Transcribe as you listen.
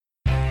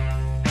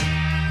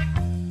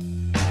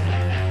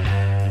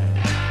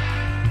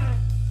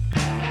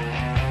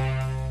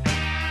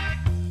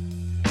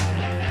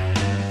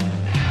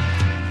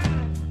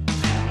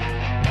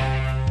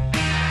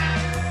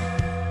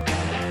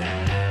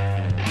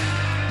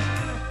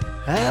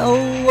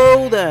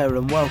Hello there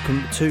and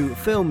welcome to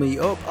Fill Me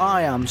Up.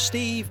 I am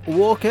Steve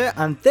Walker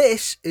and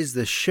this is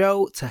the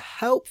show to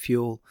help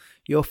fuel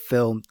your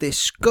film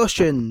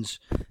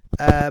discussions.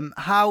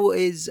 How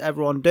is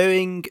everyone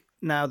doing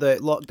now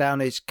that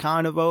lockdown is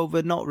kind of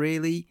over? Not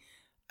really.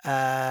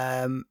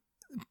 I've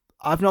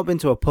not been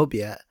to a pub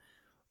yet,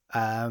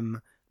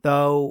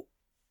 though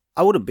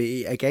I wouldn't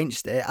be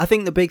against it. I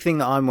think the big thing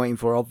that I'm waiting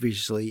for,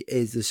 obviously,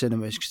 is the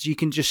cinemas, because you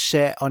can just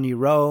sit on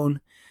your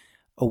own,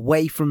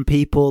 away from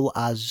people,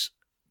 as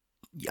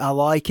I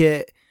like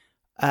it.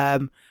 I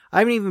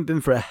haven't even been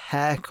for a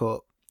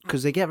haircut,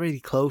 because they get really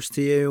close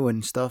to you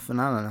and stuff,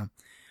 and I don't know.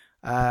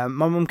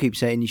 My mum keeps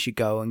saying you should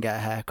go and get a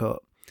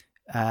haircut,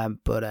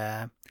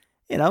 but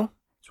you know,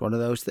 it's one of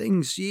those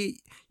things. You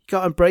got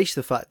to embrace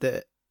the fact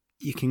that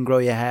you can grow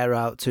your hair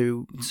out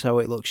so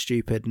it looks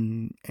stupid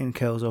and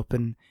curls up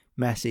and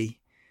messy,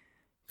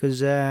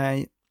 because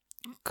I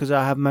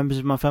have members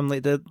of my family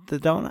that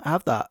don't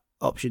have that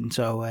option,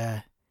 so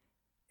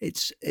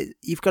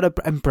you've got to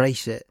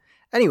embrace it.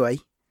 Anyway,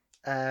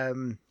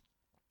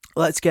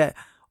 let's get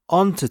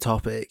on to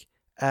topic.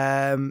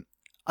 I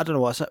don't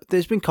know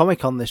there's been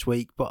Comic-Con this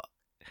week, but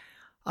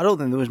I don't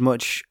think there was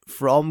much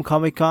from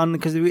Comic-Con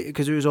because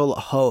it was all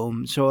at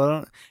home.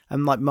 So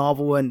like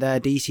Marvel weren't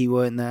there, DC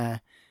weren't there.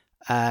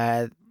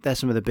 They're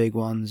some of the big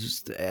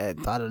ones. I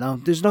don't know.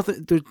 There's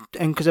nothing,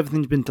 and because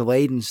everything's been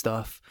delayed and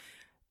stuff,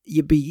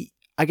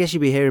 I guess you'd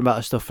be hearing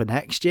about stuff for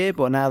next year.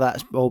 But now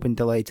that's all been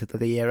delayed to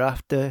the year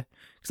after.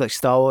 Because like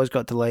Star Wars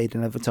got delayed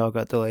and Avatar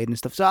got delayed and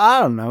stuff. So I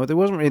don't know. There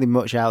wasn't really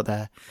much out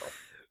there,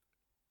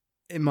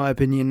 in my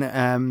opinion.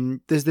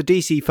 There's the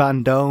DC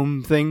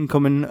Fandom thing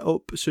coming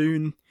up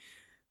soon,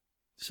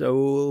 so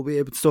we'll be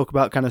able to talk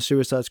about kind of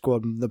Suicide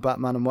Squad and the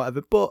Batman and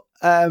whatever. But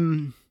yeah.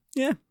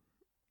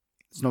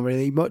 There's not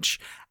really much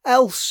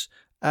else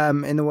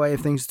in the way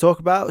of things to talk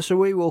about, so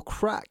we will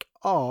crack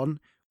on.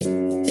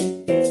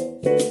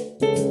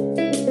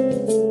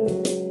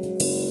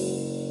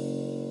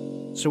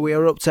 So we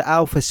are up to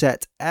Alpha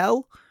Set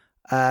L.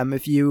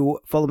 If you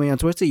follow me on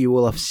Twitter, you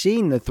will have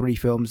seen the 3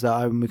 films that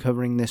I'm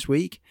covering this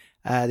week.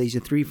 These are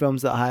 3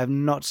 films that I have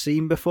not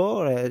seen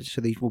before,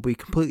 so these will be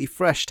completely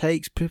fresh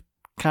takes.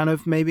 Kind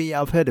of, maybe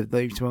I've heard of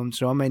these films,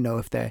 so I may know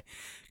if they're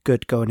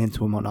good going into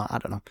them or not. I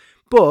don't know,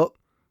 but.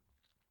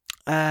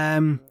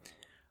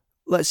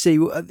 Let's see.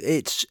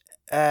 Let's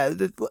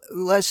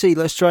see.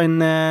 Let's try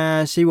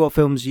and see what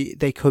films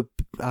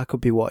I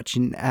could be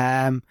watching.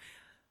 It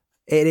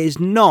is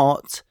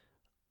not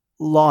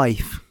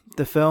Life,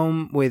 the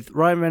film with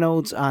Ryan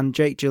Reynolds and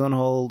Jake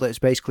Gyllenhaal. That's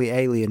basically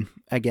Alien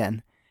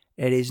again.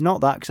 It is not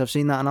that, because I've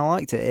seen that and I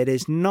liked it. It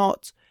is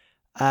not.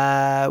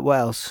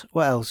 What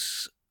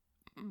else?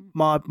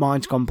 My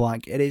mind's gone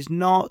blank. It is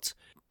not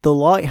The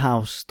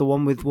Lighthouse, the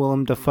one with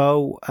Willem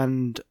Dafoe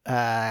and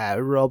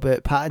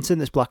Robert Pattinson.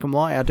 That's black and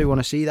white. I do want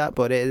to see that,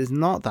 but it is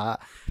not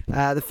that.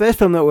 The first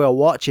film that we are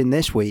watching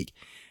this week,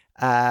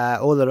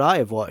 or that I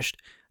have watched,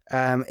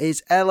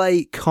 is LA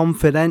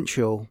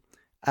Confidential.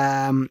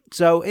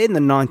 So in the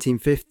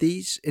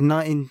 1950s,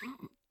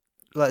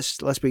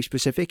 let's be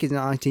specific, in the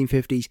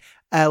 1950s,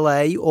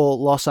 LA or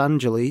Los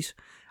Angeles,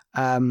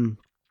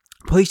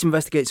 police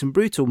investigate some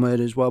brutal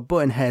murders while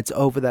butting heads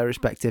over their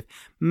respective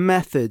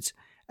methods.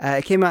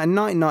 It came out in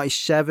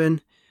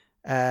 1997.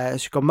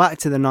 It's gone back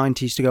to the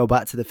 90s to go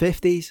back to the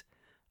 50s.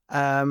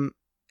 It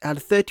had a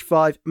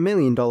 $35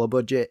 million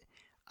budget,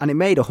 and it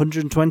made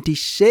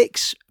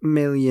 $126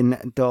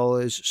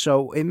 million.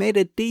 So it made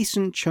a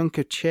decent chunk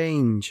of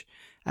change,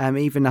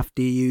 even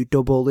after you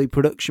double the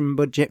production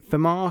budget for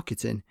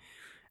marketing.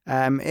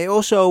 It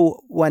also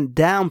went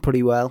down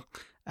pretty well.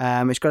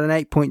 It's got an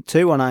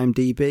 8.2 on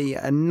IMDb,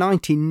 and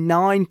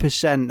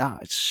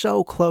 99%. It's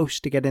so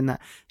close to getting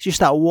that. It's just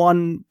that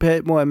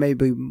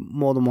maybe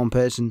more than one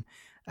person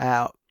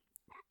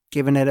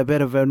giving it a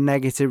bit of a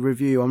negative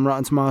review on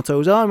Rotten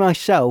Tomatoes. I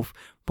myself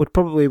would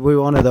probably be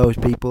one of those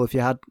people if you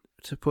had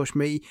to push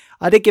me.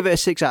 I did give it a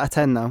 6 out of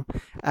 10 though.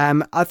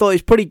 I thought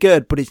it's pretty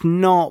good, but it's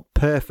not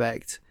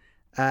perfect.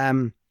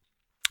 So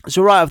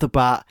right off the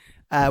bat,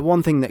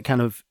 one thing that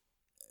kind of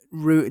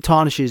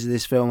tarnishes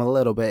this film a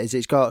little bit is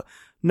it's got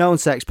known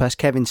sex pest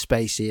Kevin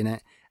Spacey in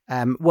it.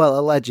 Well,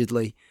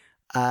 allegedly.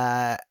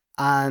 No,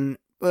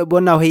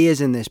 he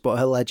is in this, but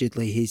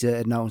allegedly he's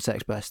a known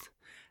sex pest.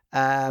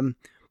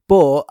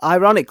 But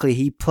ironically,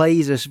 he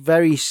plays a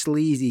very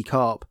sleazy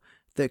cop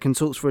that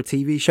consults for a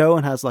TV show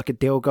and has like a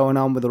deal going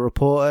on with a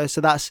reporter.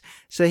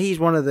 So he's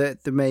one of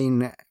the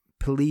main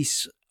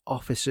police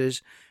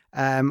officers.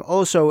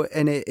 Also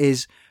in it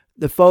is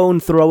the phone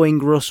throwing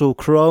Russell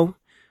Crowe.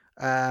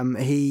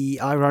 He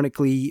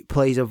ironically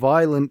plays a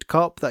violent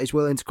cop that is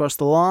willing to cross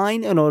the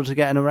line in order to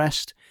get an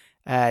arrest.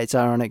 It's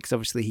ironic because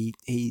obviously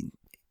he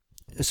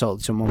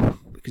assaulted someone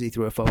because he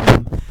threw a phone at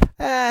him.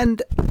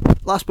 And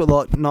last but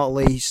not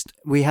least,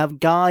 we have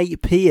Guy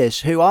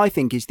Pearce, who I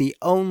think is the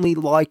only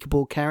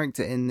likeable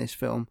character in this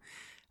film.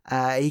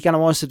 He kind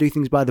of wants to do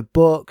things by the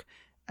book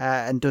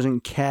and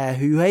doesn't care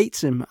who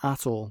hates him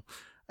at all.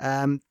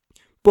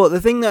 But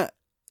the thing that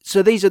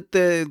so these are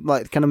the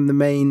kind of the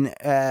main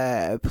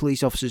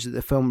police officers that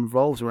the film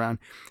revolves around.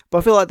 But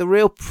I feel like the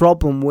real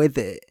problem with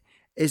it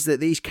is that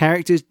these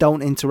characters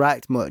don't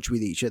interact much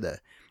with each other.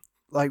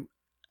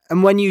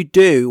 And when you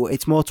do,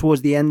 it's more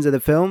towards the ends of the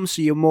film,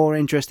 so you're more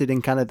interested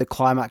in kind of the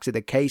climax of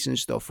the case and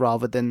stuff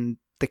rather than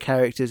the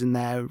characters and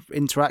their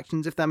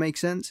interactions, if that makes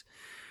sense.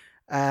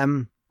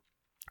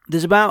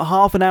 There's about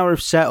half an hour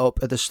of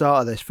setup at the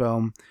start of this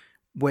film,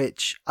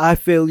 which I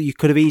feel you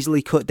could have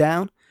easily cut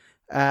down.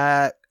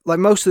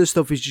 Most of the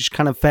stuff is just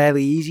kind of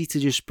fairly easy to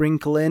just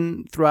sprinkle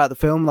in throughout the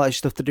film, like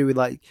stuff to do with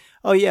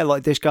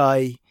this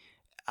guy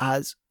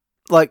has,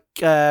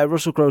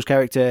 Russell Crowe's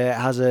character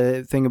has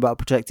a thing about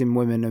protecting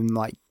women and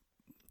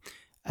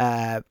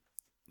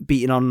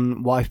beating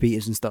on wife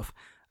beaters and stuff.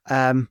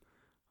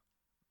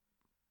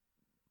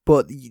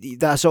 But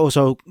that's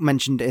also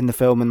mentioned in the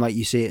film and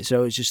you see it,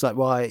 so it's just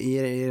why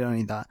you don't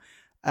need that.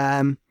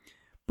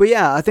 But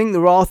yeah, I think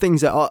there are things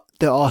that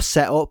are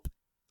set up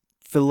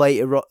for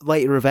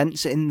later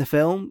events in the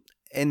film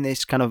in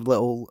this kind of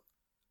little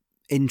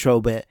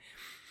intro bit,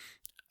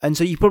 and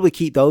so you probably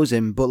keep those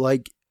in,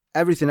 but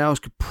everything else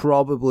could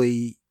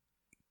probably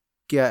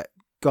get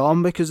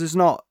gone because there's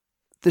not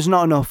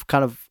enough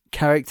kind of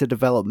character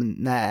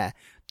development there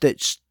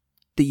that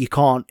you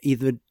can't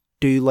either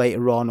do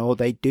later on or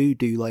they do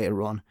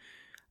later on.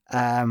 So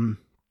I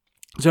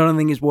don't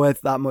think it's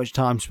worth that much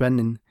time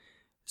spending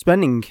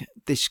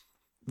that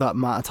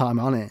amount of time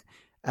on it.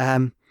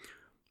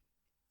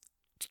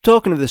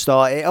 Talking of the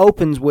start, it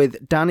opens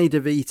with Danny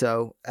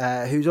DeVito,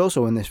 who's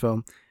also in this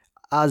film,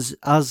 as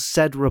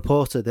said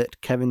reporter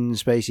that Kevin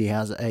Spacey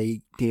has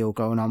a deal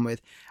going on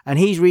with, and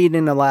he's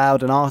reading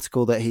aloud an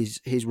article that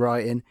he's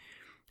writing.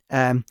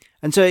 And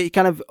so it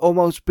kind of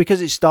almost,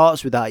 because it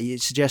starts with that,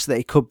 it suggests that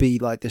it could be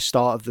the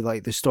start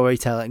of the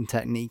storytelling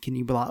technique, and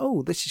you'd be like,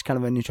 oh, this is kind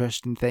of an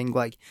interesting thing.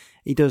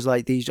 He does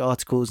these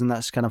articles, and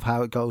that's kind of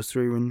how it goes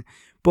through.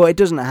 But it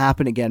doesn't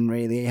happen again,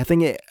 really. I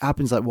think it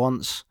happens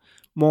once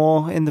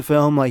more in the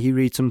film. He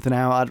reads something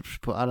out.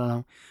 I don't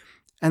know.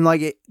 And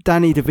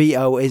Danny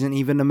DeVito isn't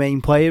even the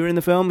main player in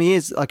the film. He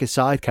is a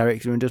side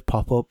character and does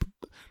pop up,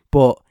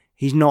 but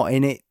he's not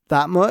in it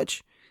that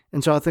much.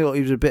 And so I thought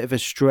it was a bit of a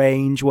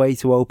strange way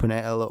to open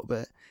it a little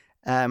bit.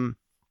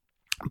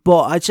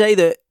 But I'd say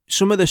that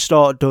some of the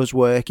start does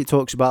work. It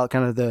talks about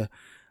kind of the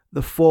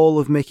fall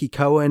of Mickey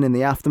Cohen and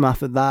the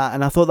aftermath of that.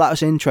 And I thought that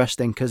was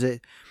interesting because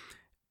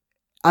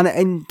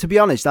and to be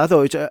honest, I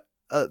thought it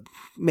was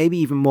maybe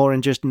even more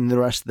interesting than the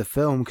rest of the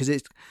film because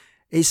it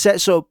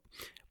sets up.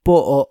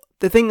 But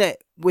the thing that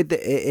with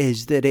it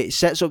is that it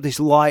sets up this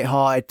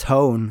light-hearted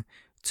tone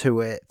to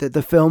it that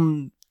the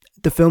film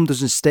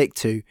doesn't stick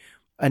to.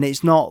 And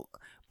it's not,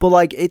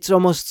 but it's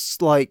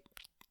almost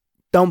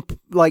don't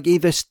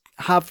either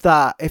have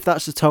that, if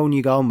that's the tone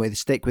you're going with,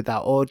 stick with that,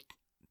 or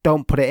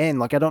don't put it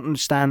in. I don't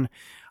understand.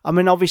 I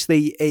mean,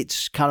 obviously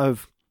it's kind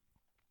of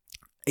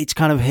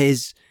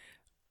his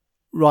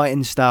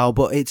writing style,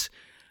 but it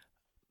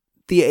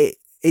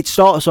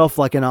starts off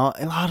like an art.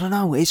 I don't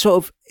know. It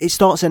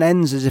starts and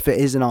ends as if it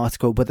is an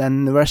article, but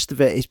then the rest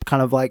of it is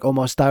kind of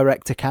almost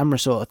direct to camera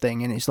sort of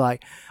thing. And it's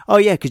oh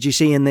yeah, because you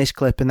see in this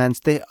clip, and then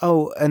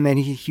and then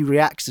he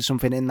reacts to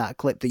something in that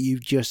clip that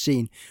you've just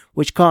seen,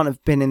 which can't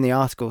have been in the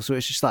article. So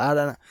it's just I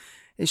don't know.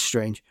 It's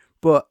strange,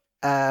 but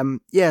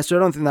yeah. So I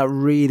don't think that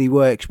really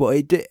works, but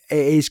it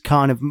is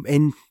kind of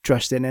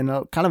interesting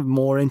and kind of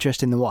more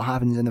interesting than what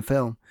happens in the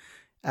film.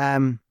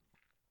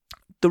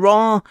 There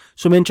are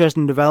some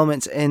interesting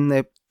developments in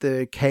the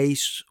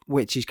case,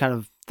 which is kind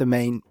of the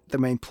main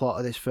plot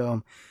of this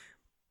film.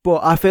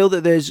 But I feel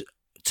that there's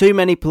too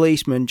many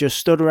policemen just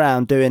stood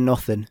around doing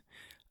nothing.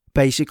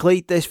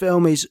 Basically, this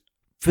film is,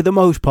 for the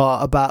most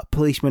part, about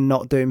policemen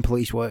not doing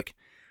police work.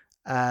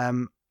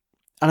 And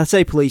I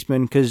say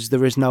policemen because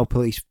there is no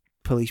police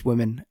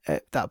women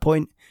at that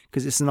point,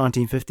 because it's the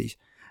 1950s.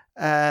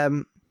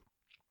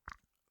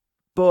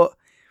 But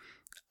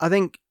I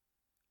think,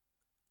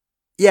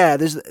 yeah,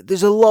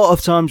 there's a lot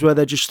of times where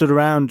they're just stood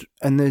around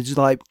and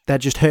they're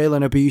just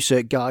hurling abuse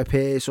at Guy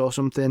Pearce or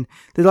something.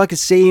 There's a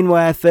scene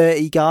where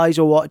 30 guys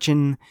are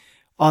watching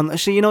on.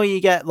 So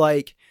you get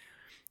you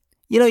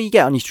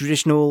get on your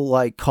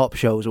traditional cop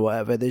shows or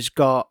whatever. There's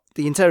got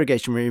the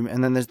interrogation room,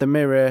 and then there's the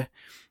mirror,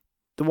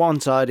 the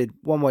one-sided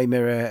one-way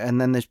mirror, and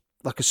then there's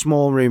a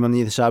small room on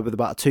the other side with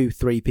about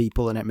 2-3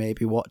 people in it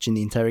maybe watching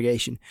the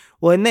interrogation.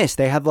 Well, in this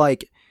they have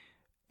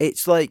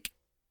it's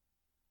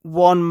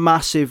one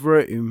massive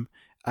room,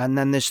 and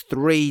then there's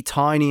 3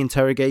 tiny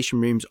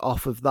interrogation rooms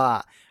off of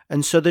that.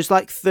 And so there's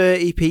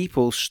 30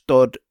 people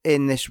stood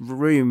in this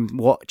room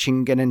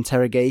watching an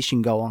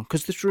interrogation go on,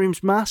 because this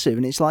room's massive,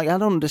 and it's I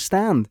don't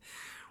understand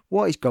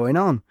what is going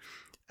on.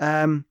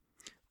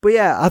 But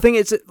yeah, I think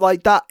it's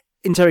that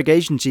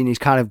interrogation scene is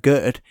kind of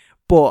good,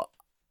 but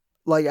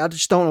I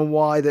just don't know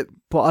why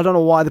but I don't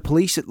know why the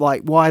police,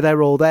 why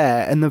they're all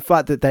there, and the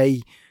fact that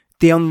the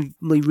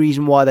only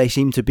reason why they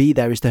seem to be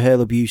there is to hurl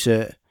abuse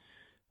at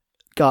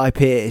Guy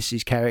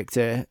Pearce's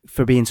character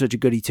for being such a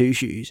goody two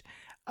shoes,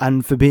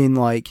 and for being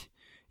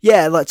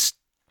yeah,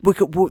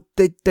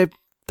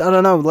 I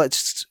don't know,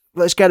 let's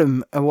get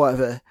him or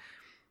whatever.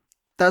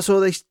 That's all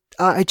they.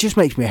 It just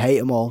makes me hate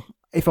them all.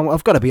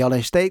 I've got to be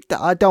honest,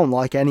 I don't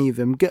like any of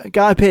them.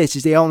 Guy Pearce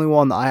is the only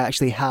one that I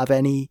actually have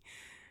any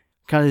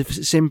kind of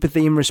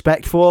sympathy and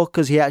respect for,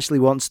 because he actually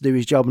wants to do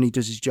his job and he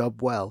does his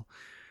job well.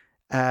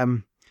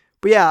 But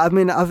yeah, I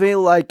mean, I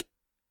feel like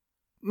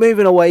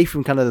moving away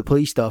from kind of the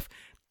police stuff,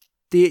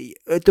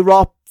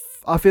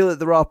 I feel that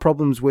there are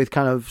problems with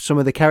kind of some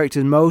of the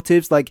characters'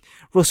 motives. Like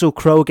Russell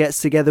Crowe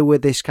gets together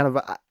with this kind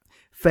of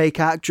fake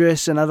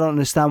actress, and I don't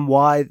understand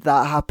why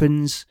that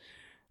happens.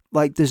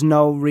 Like, there's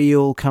no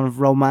real kind of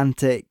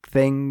romantic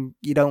thing.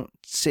 You don't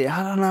see.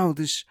 I don't know.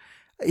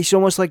 It's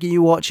almost like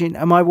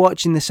am I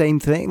watching the same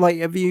thing? Like,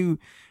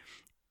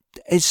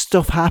 has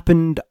stuff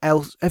happened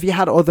else? Have you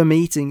had other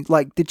meetings?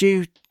 Like,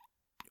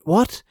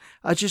 what?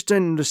 I just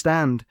don't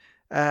understand.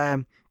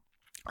 There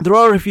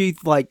are a few,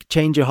 like,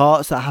 change of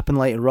hearts that happen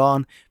later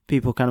on.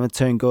 People kind of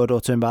turn good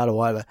or turn bad or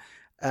whatever.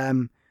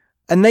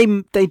 And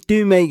they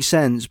do make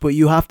sense, but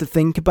you have to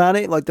think about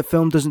it. Like, the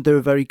film doesn't do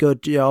a very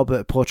good job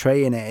at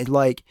portraying it.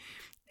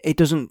 It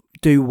doesn't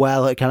do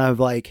well at kind of,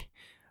 like,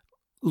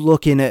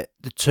 looking at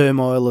the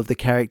turmoil of the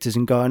characters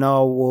and going,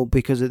 oh, well,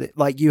 because of it.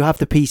 Like, you have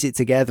to piece it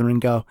together and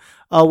go,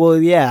 oh,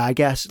 well, yeah, I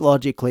guess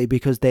logically,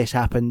 because this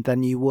happened,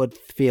 then you would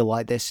feel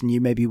like this and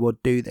you maybe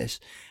would do this.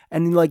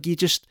 And, like,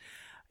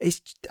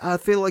 I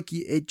feel like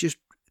it just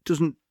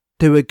doesn't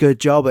do a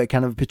good job at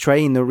kind of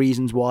portraying the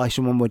reasons why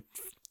someone would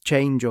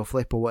change or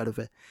flip or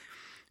whatever.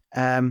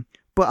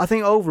 But I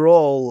think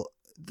overall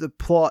the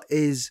plot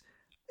is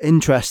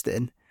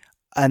interesting,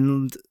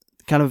 and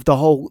kind of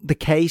the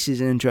case is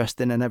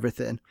interesting and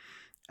everything.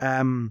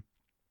 And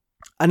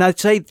I'd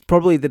say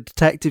probably the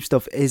detective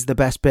stuff is the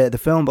best bit of the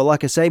film, but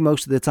like I say,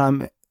 most of the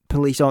time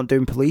police aren't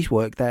doing police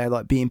work, they're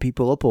like beating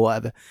people up or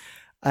whatever.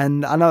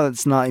 And I know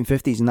it's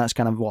 1950s and that's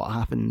kind of what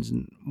happens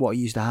and what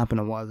used to happen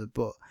or whatever,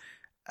 but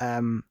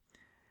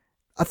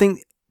I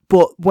think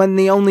when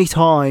the only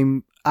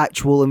time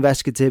actual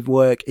investigative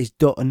work is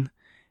done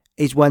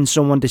is when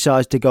someone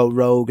decides to go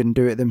rogue and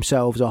do it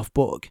themselves off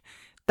book.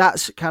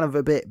 That's kind of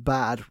a bit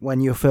bad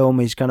when your film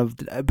is kind of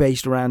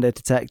based around a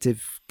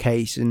detective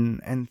case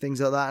and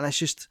things like that. And it's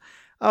just,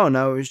 I don't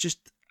know,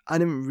 I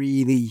didn't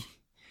really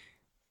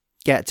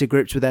get to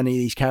grips with any of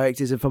these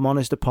characters, if I'm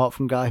honest, apart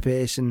from Guy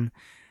Pearce. And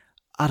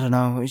I don't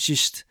know, it's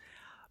just,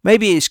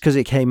 maybe it's because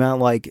it came out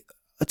like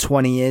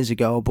 20 years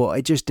ago, but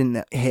it just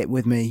didn't hit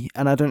with me,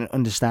 and I don't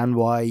understand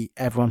why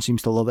everyone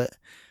seems to love it.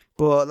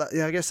 But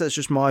I guess that's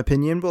just my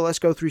opinion. But let's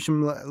go through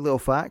some little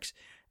facts.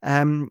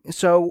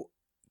 So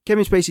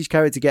Kevin Spacey's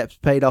character gets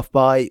paid off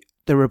by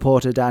the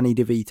reporter Danny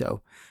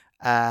DeVito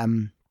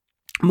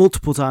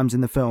multiple times in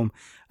the film,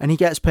 and he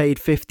gets paid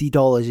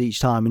 $50 each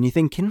time. And you're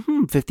thinking,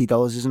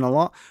 $50 isn't a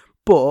lot,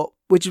 but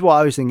which is what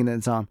I was thinking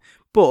at the time.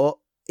 But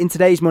in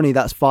today's money,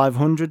 that's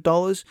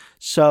 $500,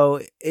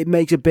 so it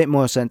makes a bit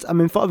more sense. I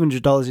mean,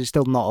 $500 is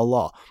still not a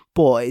lot,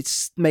 but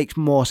it makes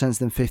more sense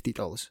than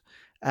 $50.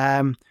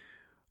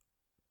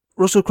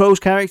 Russell Crowe's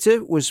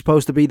character was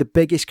supposed to be the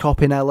biggest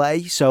cop in LA,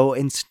 so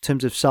in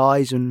terms of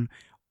size and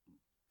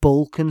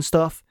bulk and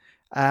stuff.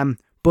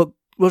 But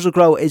Russell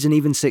Crowe isn't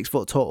even 6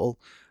 foot tall,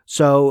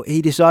 so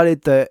he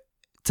decided that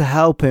to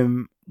help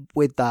him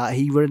with that,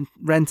 he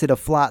rented a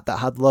flat that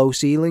had low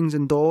ceilings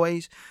and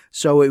doorways,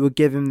 so it would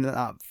give him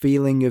that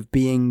feeling of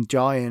being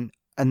giant,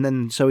 and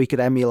then so he could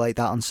emulate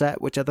that on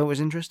set, which I thought was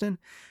interesting.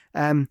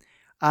 And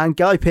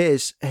Guy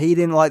Pearce, he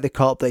didn't like the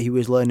cop that he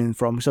was learning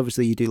from, because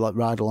obviously you do like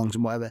ride-alongs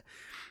and whatever,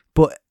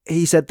 but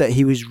he said that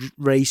he was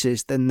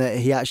racist and that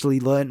he actually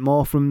learnt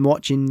more from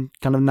watching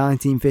kind of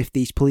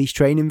 1950s police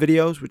training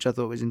videos, which I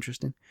thought was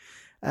interesting.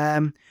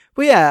 But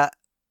yeah,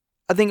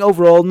 I think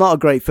overall not a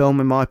great film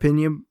in my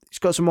opinion. It's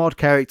got some odd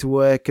character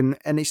work, and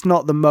it's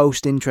not the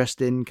most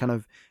interesting kind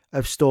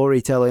of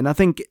storytelling. I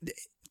think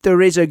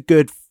there is an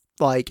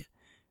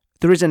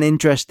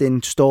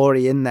interesting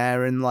story in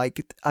there, and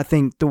like I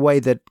think there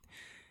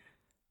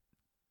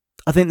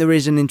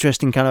is an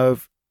interesting kind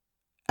of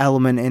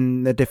element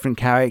in the different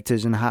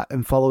characters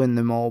and following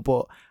them all,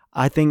 but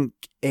I think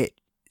it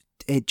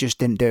just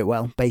didn't do it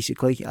well.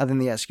 Basically, I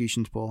think the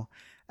execution's poor.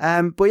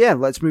 But yeah,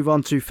 let's move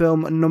on to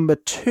film number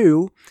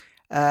 2.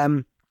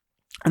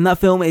 And that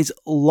film is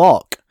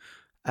Locke.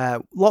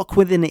 Locke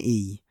with an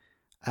E.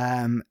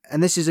 And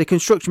this is a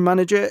construction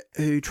manager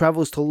who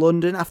travels to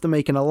London after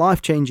making a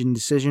life-changing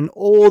decision,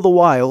 all the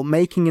while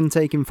making and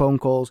taking phone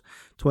calls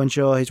to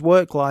ensure his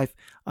work life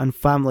and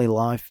family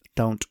life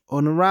don't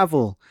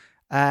unravel.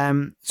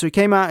 So it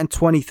came out in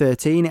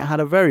 2013. It had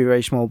a very,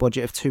 very small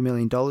budget of $2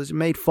 million. It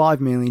made $5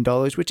 million,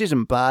 which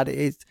isn't bad.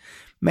 It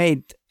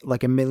made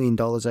like $1 million,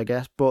 I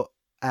guess. But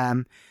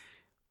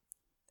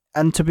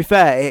and to be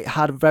fair, it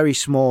had a very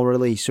small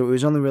release. So it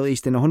was only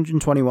released in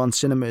 121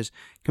 cinemas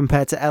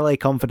compared to LA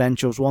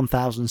Confidential's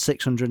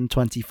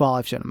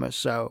 1,625 cinemas.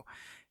 So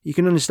you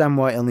can understand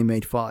why it only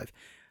made 5.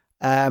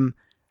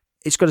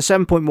 It's got a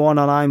 7.1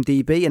 on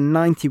IMDb and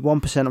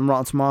 91% on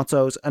Rotten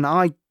Tomatoes, and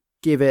I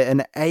give it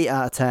an 8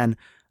 out of 10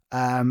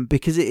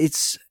 because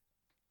it's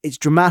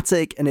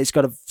dramatic and it's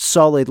got a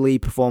solid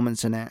lead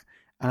performance in it.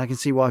 and I can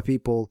see why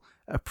people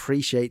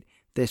appreciate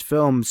this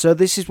film. So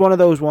this is one of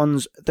those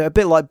ones that are a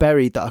bit like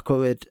Buried that I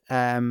covered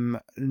a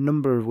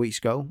number of weeks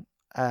ago.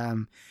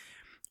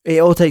 It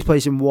all takes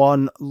place in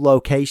one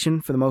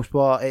location for the most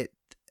part.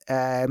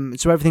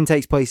 So everything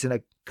takes place in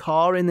a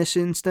car in this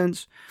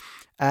instance.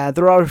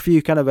 There are a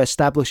few kind of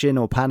establishing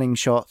or panning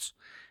shots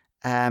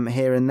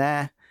here and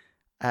there,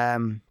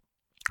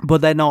 but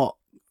they're not.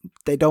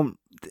 They don't.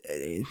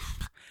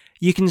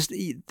 You can.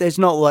 There's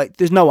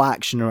no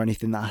action or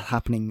anything that's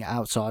happening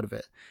outside of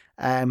it.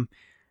 And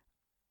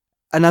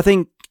I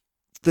think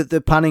that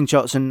the panning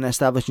shots and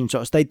establishing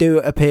shots, they do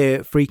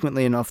appear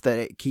frequently enough that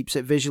it keeps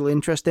it visually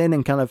interesting,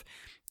 and kind of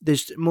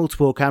there's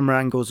multiple camera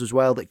angles as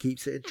well that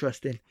keeps it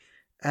interesting.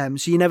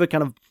 So you never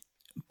kind of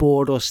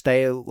bored or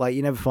stale, like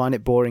you never find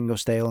it boring or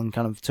stale in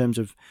kind of terms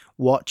of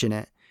watching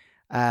it.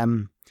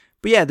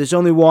 But yeah, there's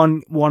only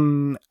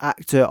one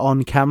actor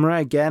on camera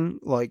again,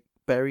 like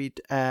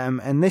Buried,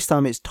 and this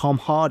time it's Tom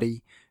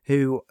Hardy,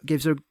 who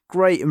gives a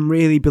great and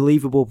really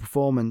believable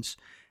performance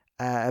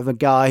of a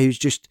guy who's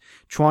just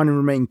trying to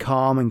remain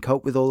calm and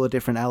cope with all the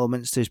different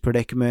elements to his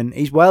predicament.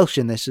 He's Welsh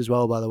in this as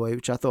well, by the way,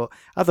 which I thought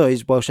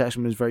his Welsh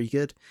accent was very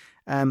good.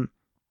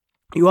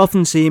 You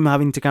often see him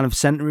having to kind of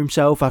centre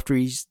himself after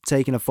he's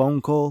taken a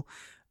phone call,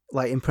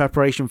 like in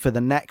preparation for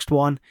the next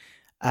one,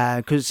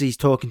 because he's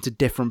talking to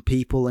different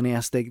people and he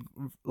has to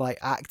like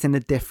act in a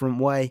different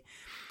way.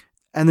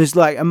 And there's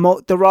like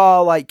there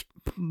are like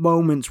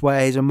moments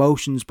where his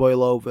emotions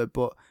boil over,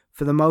 but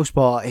for the most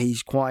part,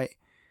 he's got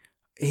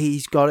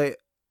it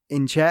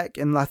in check.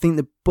 And I think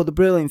the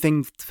brilliant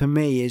thing for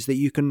me is that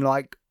you can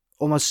like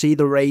almost see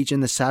the rage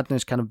and the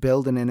sadness kind of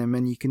building in him,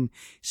 and you can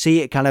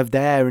see it kind of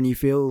there, and you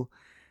feel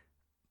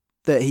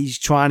that he's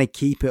trying to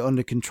keep it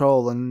under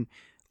control, and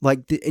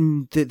like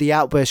the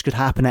outburst could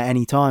happen at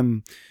any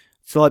time.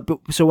 So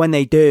when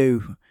they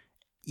do,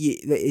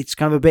 it's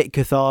kind of a bit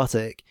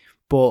cathartic,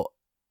 but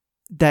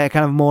they're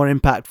kind of more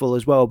impactful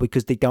as well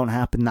because they don't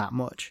happen that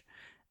much.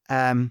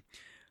 One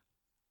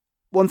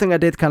thing I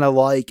did kind of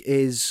like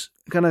is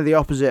kind of the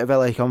opposite of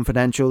LA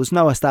Confidential. There's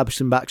no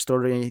establishing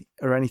backstory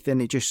or anything.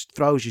 It just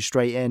throws you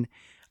straight in.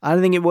 I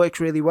think it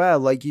works really well.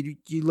 Like you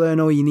learn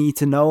all you need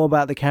to know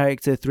about the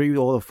character through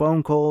all the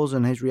phone calls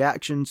and his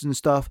reactions and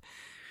stuff.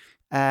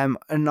 And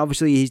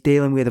obviously he's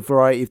dealing with a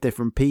variety of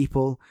different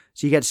people.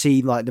 So you get to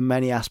see like the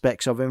many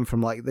aspects of him,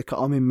 from like the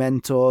calming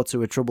mentor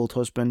to a troubled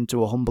husband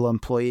to a humble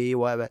employee or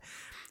whatever.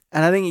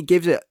 And I think it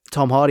gives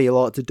Tom Hardy a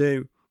lot to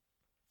do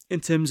in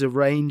terms of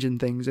range and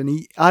things.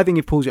 And I think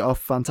he pulls it off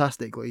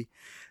fantastically.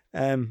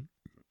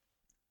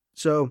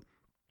 So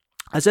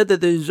I said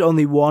that there's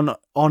only one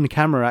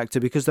on-camera actor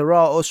because there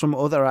are some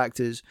other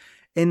actors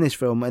in this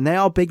film, and they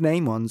are big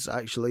name ones,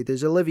 actually.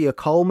 There's Olivia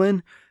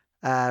Colman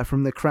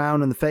from The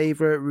Crown and The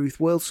Favourite, Ruth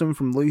Wilson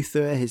from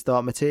Luther, His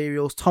Dark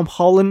Materials, Tom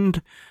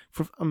Holland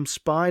from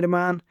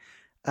Spider-Man,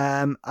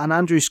 and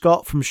Andrew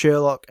Scott from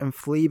Sherlock and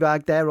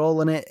Fleabag. They're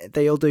all in it.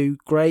 They all do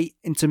great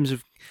in terms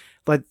of,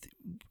 like,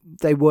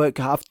 they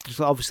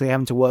obviously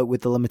having to work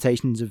with the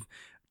limitations of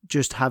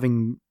just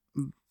having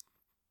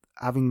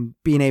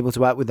been able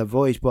to act with their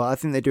voice, but I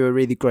think they do a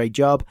really great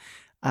job.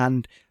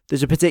 And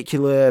there's a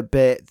particular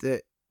bit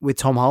that with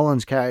Tom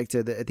Holland's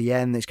character that at the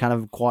end is kind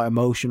of quite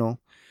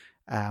emotional.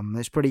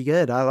 It's pretty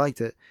good. I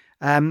liked it.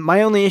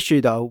 My only issue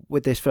though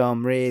with this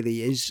film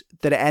really is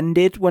that it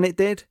ended when it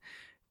did,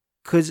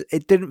 because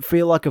it didn't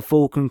feel like a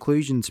full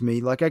conclusion to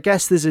me. Like, I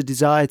guess there's a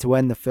desire to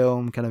end the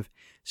film kind of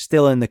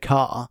still in the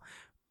car,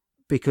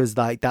 because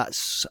like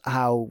that's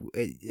how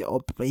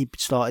he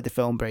started the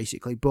film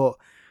basically. But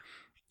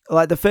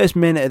like the first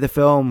minute of the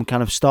film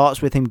kind of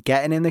starts with him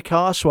getting in the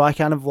car, so I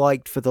kind of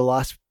liked for the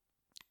last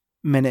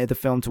minute of the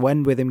film to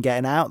end with him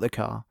getting out of the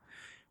car,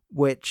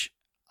 which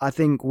I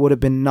think would have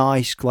been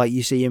nice. Like,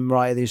 you see him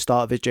right at the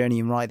start of his journey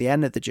and right at the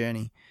end of the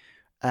journey,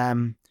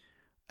 and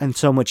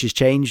so much has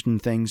changed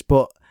and things.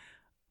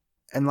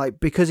 And like,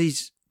 because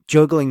he's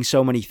juggling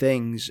so many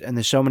things and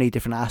there's so many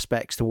different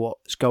aspects to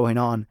what's going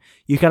on,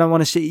 you kind of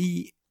want to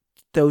see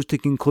those to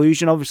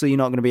conclusion. Obviously, you're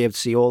not going to be able to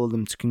see all of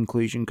them to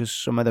conclusion because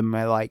some of them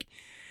are like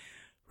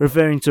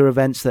referring to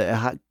events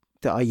that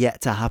are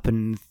yet to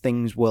happen.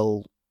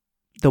 There'll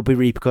be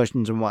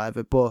repercussions and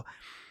whatever. But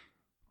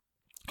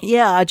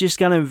yeah,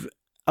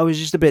 I was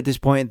just a bit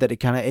disappointed that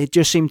it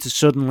just seemed to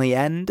suddenly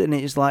end, and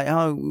it's like,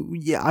 oh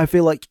yeah, I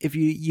feel like if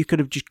you could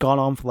have just gone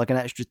on for like an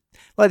extra,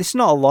 like, it's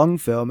not a long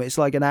film, it's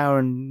like an hour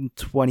and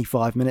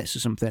 25 minutes or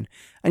something,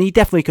 and you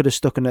definitely could have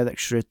stuck an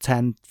extra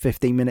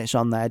 10-15 minutes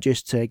on there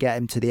just to get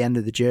him to the end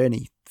of the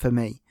journey for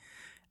me.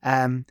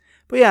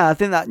 But yeah, I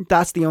think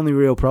that's the only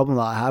real problem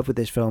that I have with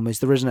this film, is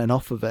there isn't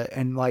enough of it.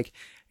 And like,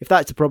 if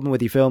that's the problem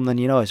with your film, then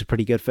you know it's a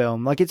pretty good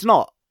film. Like, it's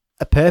not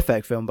a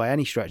perfect film by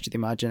any stretch of the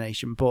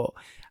imagination, but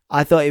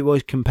I thought it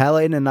was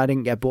compelling and I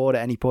didn't get bored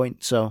at any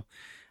point. So,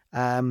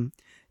 but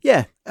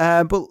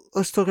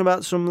let's talk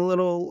about some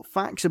little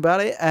facts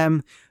about it.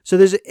 So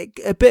there's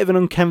a bit of an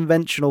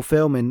unconventional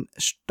filming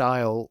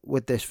style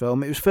with this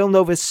film. It was filmed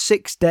over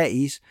 6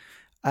 days,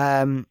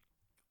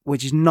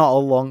 which is not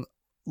a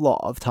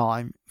lot of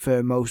time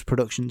for most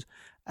productions.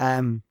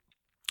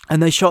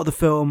 And they shot the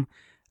film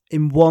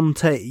in one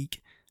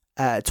take,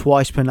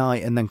 twice per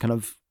night, and then kind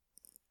of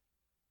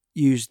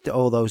used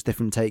all those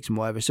different takes and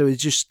whatever. So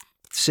it's just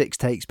 6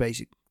 takes,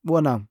 basically.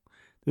 Well, no, there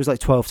was like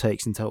 12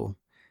 takes in total.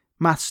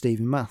 Maths,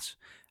 Stephen, maths.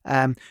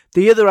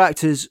 The other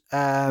actors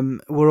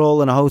were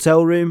all in a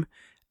hotel room,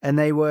 and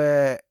they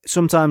were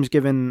sometimes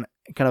given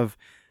kind of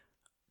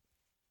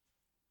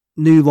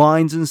new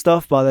lines and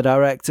stuff by the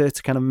director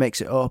to kind of mix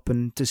it up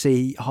and to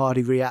see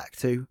Hardy react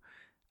to,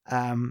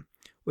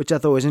 which I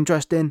thought was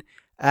interesting.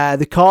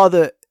 The car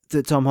that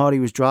Tom Hardy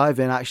was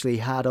driving actually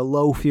had a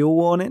low fuel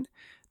warning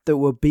that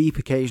would beep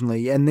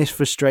occasionally, and this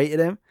frustrated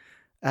him.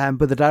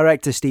 But the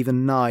director,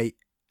 Stephen Knight,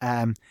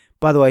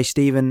 by the way,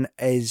 Stephen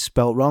is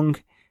spelt wrong.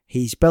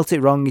 He spelt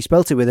it wrong. He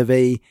spelt it with a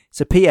V. It's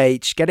a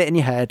PH. Get it in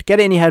your head. Get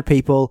it in your head,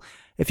 people.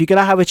 If you're going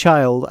to have a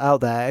child out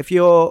there, if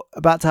you're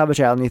about to have a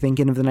child and you're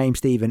thinking of the name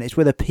Stephen, it's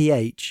with a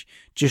PH,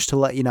 just to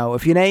let you know.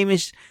 If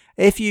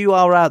you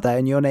are out there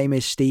and your name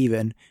is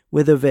Stephen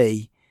with a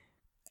V,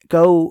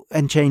 go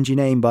and change your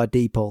name by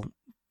default.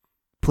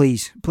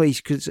 Please,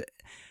 because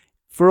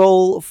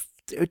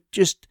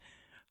just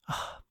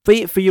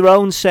for your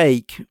own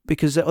sake,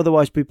 because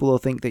otherwise people will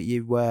think that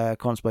you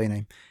can't spell your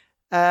name.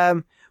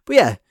 But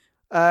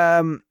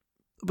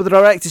the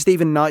director,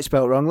 Stephen Knight,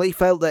 spelled wrongly.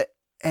 Felt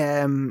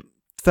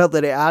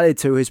that it added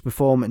to his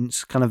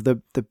performance, kind of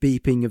the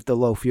beeping of the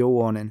low fuel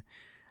warning,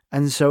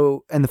 and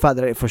the fact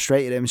that it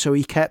frustrated him. So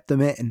he kept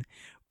them in,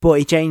 but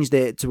he changed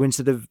it to,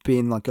 instead of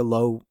being like a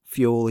low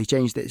fuel, he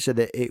changed it so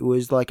that it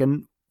was like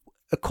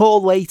a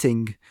call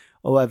waiting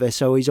or whatever.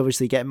 So he's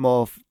obviously getting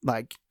more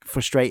like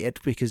frustrated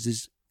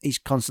because he's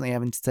constantly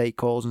having to take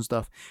calls and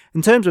stuff.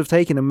 In terms of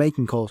taking and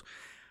making calls,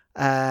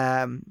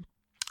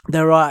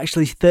 there are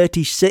actually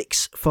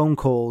 36 phone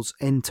calls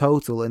in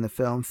total in the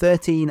film.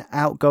 13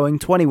 outgoing,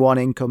 21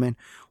 incoming,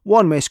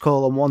 1 missed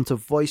call and 1 to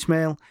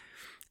voicemail.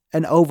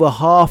 And over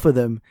half of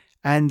them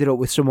ended up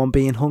with someone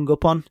being hung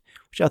up on,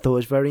 which I thought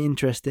was very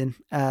interesting.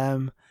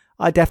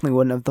 I definitely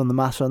wouldn't have done the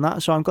maths on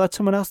that, so I'm glad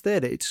someone else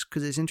did. It's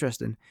because it's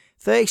interesting.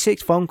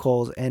 36 phone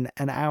calls in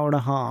an hour and a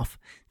half.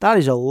 That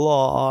is a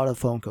lot of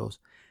phone calls.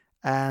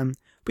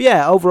 But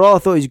yeah, overall, I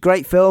thought it was a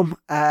great film.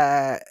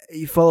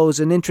 It follows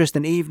an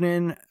interesting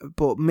evening,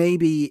 but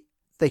maybe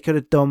they could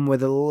have done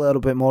with a little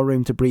bit more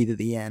room to breathe at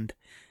the end.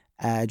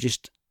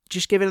 Just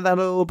give it that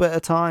little bit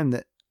of time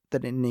that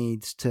it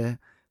needs to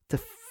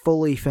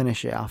fully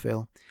finish it, I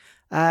feel.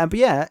 But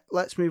yeah,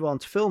 let's move on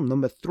to film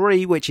number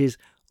 3, which is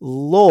not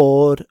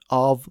Lord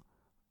of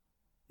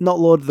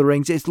the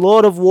Rings, it's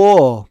Lord of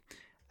War.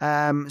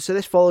 So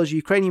this follows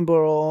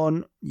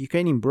Ukrainian-born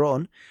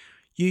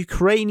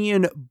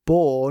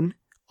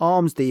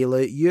arms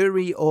dealer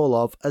Yuri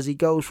Orlov as he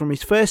goes from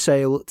his first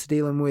sale to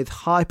dealing with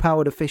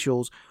high-powered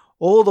officials,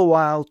 all the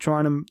while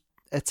trying to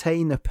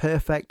attain the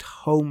perfect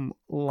home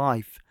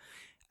life.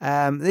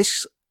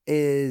 This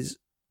is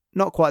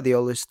not quite the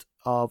oldest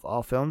of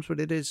our films, but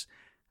it is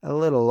a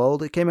little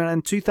old. It came out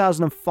in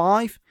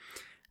 2005.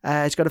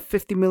 It's got a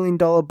 $50 million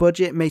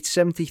budget, made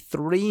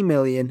 $73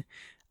 million,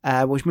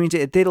 which means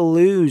it did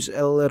lose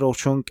a little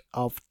chunk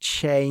of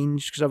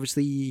change, because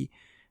obviously,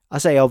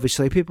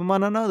 people might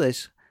not know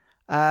this,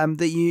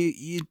 that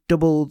you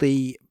double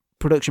the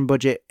production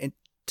budget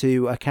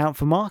to account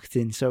for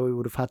marketing, so we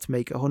would have had to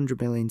make $100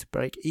 million to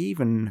break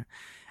even.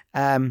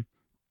 It's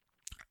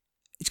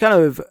kind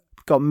of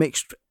got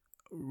mixed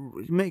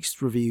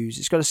reviews.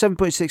 It's got a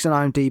 7.6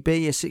 on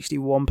IMDb, a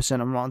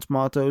 61% on Rotten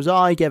Tomatoes.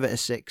 I give it a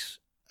 6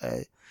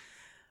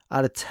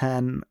 out of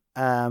 10.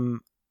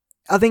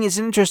 I think it's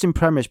an interesting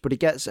premise, but it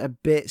gets a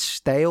bit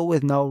stale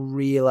with no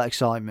real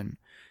excitement.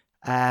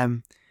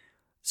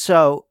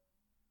 So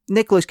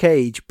Nicolas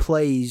Cage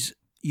plays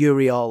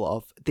Yuri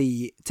Orlov,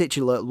 the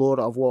titular Lord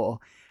of War,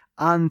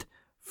 and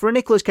for a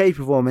Nicolas Cage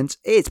performance,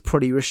 it's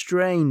pretty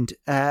restrained.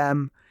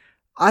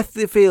 I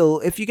feel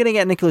if you're going to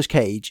get Nicolas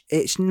Cage,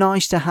 it's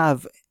nice to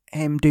have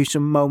him do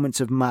some moments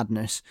of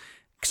madness,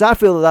 because I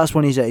feel that's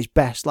when he's at his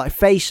best. Like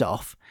Face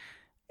Off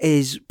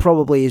is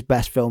probably his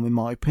best film in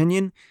my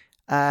opinion.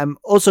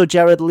 Also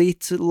Jared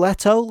Leto,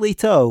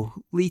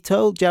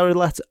 Jared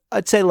Leto.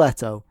 I'd say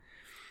Leto.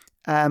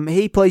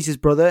 He plays his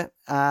brother,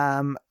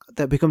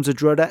 that becomes a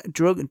drug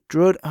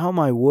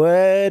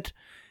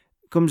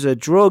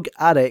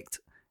addict,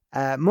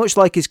 much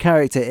like his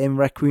character in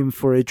Requiem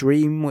for a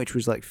Dream, which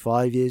was like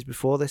 5 years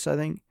before this, I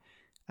think.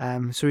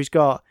 So he's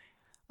got,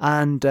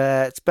 and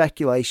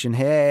speculation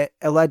here,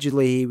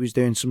 allegedly he was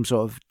doing some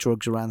sort of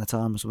drugs around the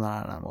time or something,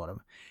 I don't know,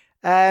 whatever.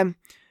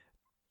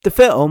 The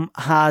film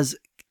has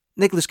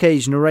Nicolas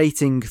Cage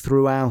narrating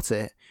throughout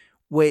it,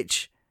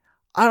 which,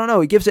 I don't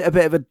know, it gives it a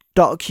bit of a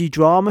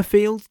docudrama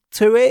feel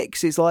to it,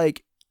 because it's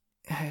like,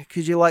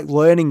 because you're like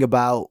learning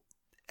about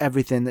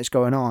everything that's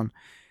going on,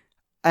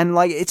 and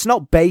like it's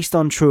not based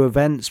on true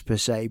events per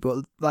se,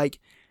 but like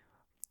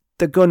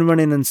the gun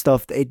running and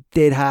stuff, it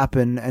did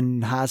happen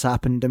and has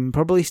happened and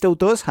probably still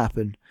does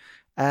happen.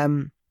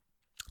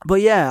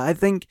 But yeah, I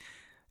think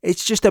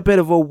it's just a bit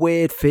of a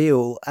weird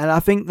feel, and I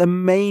think the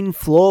main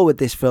flaw with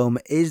this film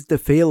is the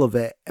feel of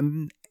it,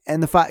 and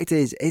the fact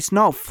is it's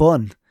not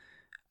fun.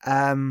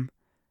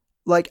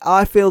 Like,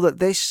 I feel that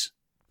this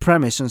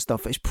premise and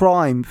stuff is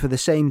prime for the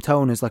same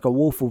tone as like a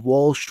Wolf of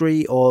Wall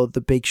Street or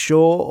The Big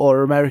Short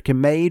or American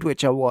Made,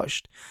 which I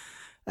watched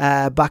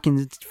back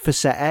for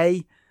set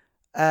A.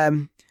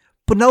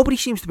 But nobody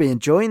seems to be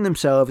enjoying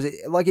themselves.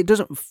 It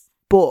doesn't.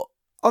 But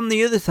on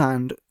the other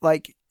hand,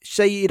 like,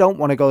 say you don't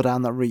want to go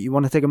down that route, you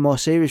want to take a more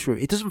serious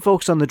route. It doesn't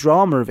focus on the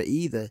drama of it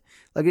either.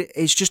 Like,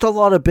 it's just a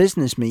lot of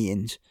business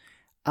meetings,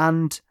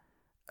 and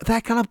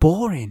they're kind of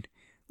boring.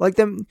 Like,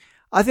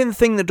 I think the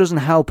thing that doesn't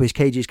help is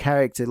Cage's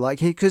character. Like,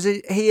 because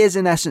he is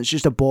in essence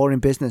just a boring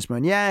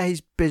businessman. Yeah,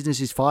 his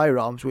business is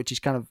firearms, which is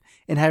kind of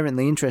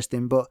inherently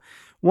interesting. But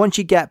once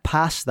you get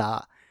past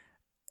that,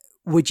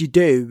 which you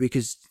do,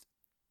 because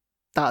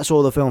that's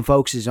all the film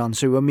focuses on,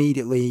 so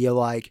immediately you're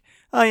like,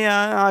 oh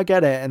yeah, I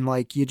get it, and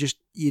like you just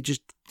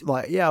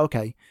like, yeah,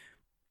 okay.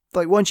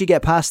 Like, once you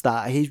get past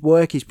that, his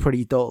work is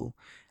pretty dull.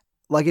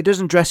 Like, it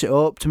doesn't dress it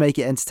up to make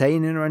it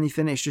entertaining or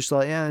anything. It's just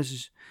like, yeah, this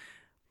is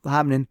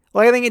happening.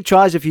 Like, I think it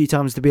tries a few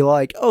times to be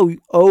like,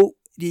 oh,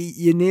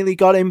 you nearly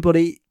got him, but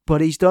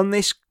he's done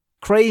this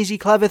crazy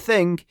clever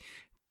thing.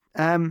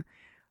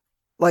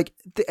 Like,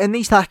 and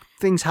these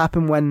things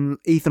happen when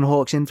Ethan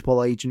Hawke's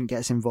Interpol agent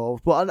gets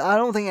involved, but I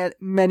don't think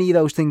many of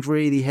those things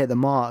really hit the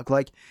mark.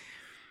 Like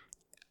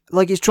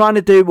it's trying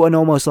to do an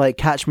almost like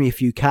Catch Me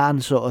If You Can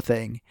sort of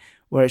thing,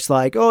 where it's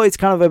like, oh, it's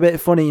kind of a bit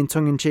funny and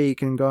tongue in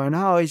cheek, and going,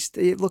 oh,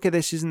 look at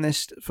this, isn't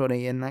this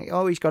funny? And like,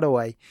 oh, he's got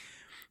away.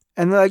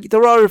 And like,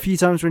 there are a few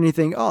times when you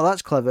think, oh,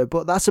 that's clever,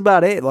 but that's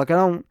about it. Like, I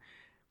don't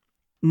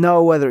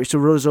know whether it's a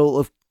result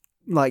of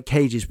like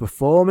Cage's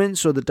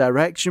performance or the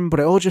direction, but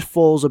it all just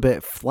falls a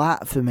bit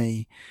flat for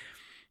me.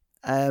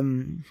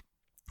 Even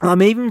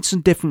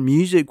some different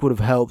music would have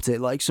helped it,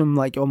 like some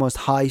like almost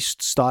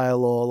heist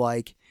style, or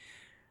like,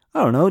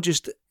 I don't know,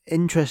 just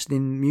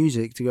interesting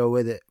music to go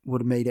with it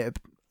would have made it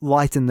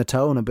lighten the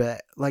tone a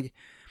bit. Like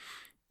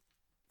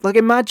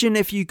imagine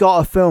if you got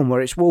a film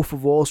where it's Wolf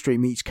of Wall Street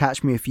meets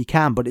Catch Me If You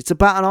Can, but it's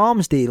about an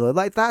arms dealer.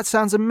 Like, that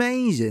sounds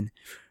amazing.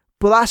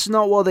 But that's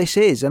not what this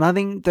is, and I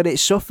think that it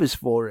suffers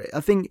for it.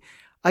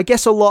 I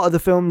guess a lot of the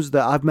films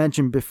that I've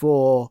mentioned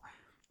before,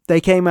 they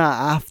came out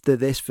after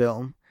this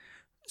film,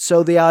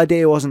 so the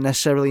idea wasn't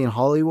necessarily in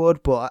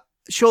Hollywood, but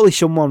surely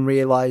someone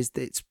realised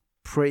it's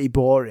pretty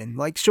boring.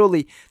 Like,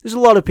 surely there's a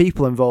lot of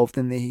people involved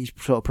in these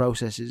sort of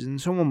processes, and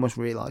someone must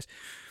realise.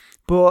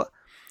 But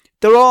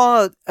there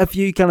are a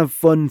few kind of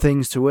fun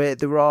things to it.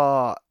 There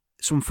are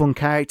some fun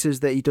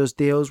characters that he does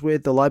deals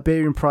with, the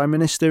Liberian Prime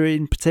Minister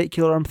in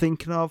particular I'm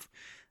thinking of.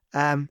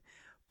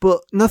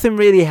 But nothing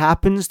really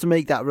happens to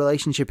make that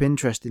relationship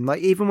interesting.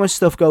 Like, even when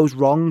stuff goes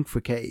wrong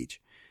for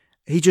Cage,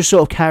 he just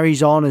sort of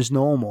carries on as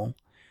normal.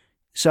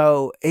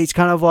 So it's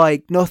kind of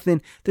like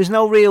nothing, there's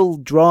no real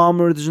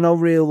drama, there's no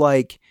real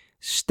like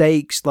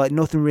stakes, like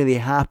nothing really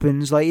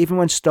happens. Like, even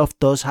when stuff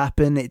does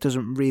happen, it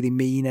doesn't really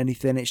mean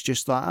anything. It's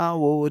just like, oh,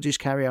 well, we'll just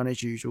carry on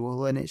as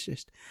usual. And it's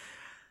just,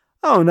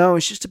 oh no,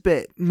 it's just a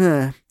bit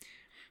meh.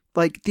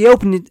 Like, the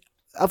opening,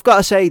 I've got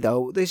to say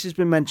though, this has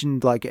been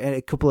mentioned like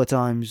a couple of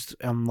times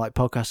on like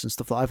podcasts and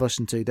stuff that I've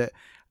listened to, that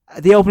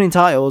the opening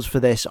titles for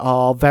this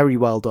are very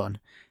well done.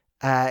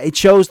 It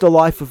shows the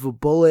life of a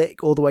bullet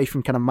all the way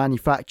from kind of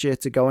manufacture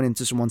to going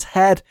into someone's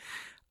head,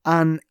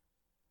 and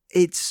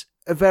it's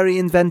a very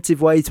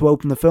inventive way to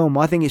open the film.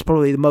 I think it's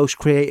probably the most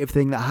creative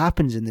thing that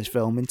happens in this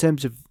film in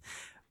terms of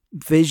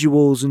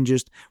visuals, and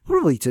just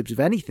probably in terms of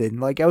anything.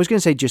 Like, I was going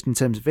to say just in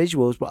terms of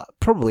visuals, but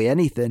probably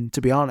anything, to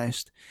be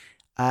honest.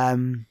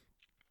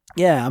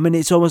 Yeah, I mean,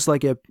 it's almost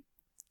like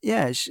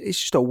it's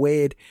just a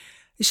weird,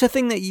 it's a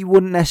thing that you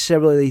wouldn't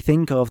necessarily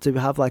think of to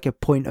have like a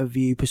point of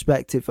view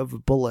perspective of a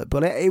bullet,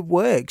 but it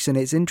works, and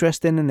it's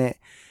interesting, and I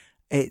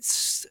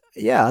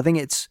think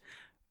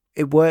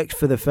it works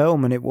for the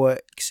film, and it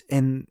works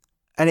and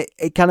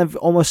it kind of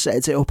almost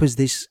sets it up as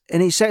this,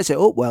 and it sets it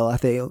up well, I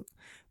feel,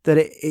 that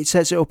it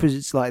sets it up as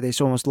it's like this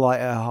almost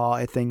lighter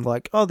hearted thing,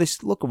 like, oh,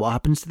 look at what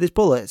happens to this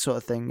bullet sort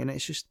of thing, and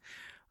it's just,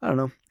 I don't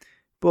know.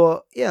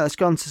 But yeah, let's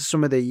go on to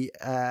some of the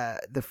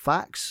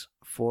facts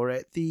for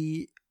it.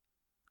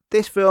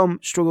 This film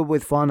struggled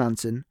with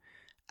financing,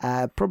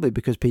 probably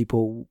because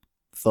people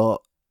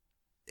thought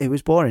it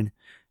was boring.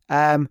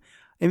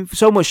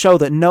 So much so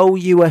that no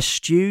US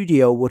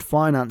studio would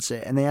finance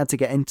it, and they had to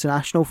get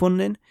international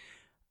funding.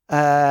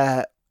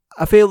 I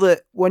feel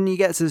that when you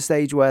get to the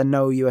stage where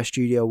no US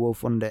studio will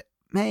fund it,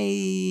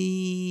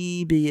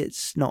 maybe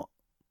it's not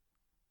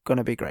going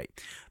to be great.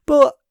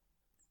 But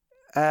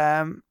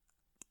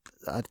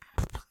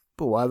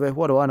whatever,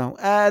 what do I know?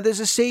 There's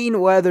a scene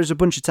where there's a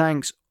bunch of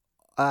tanks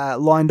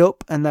lined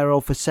up, and they're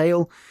all for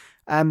sale.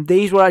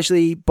 These were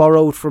actually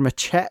borrowed from a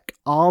Czech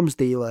arms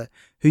dealer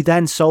who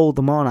then sold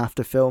them on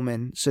after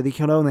filming, so they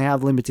could only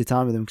have limited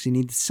time with them because he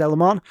needed to sell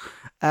them on.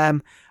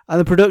 And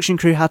the production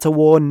crew had to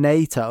warn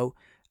NATO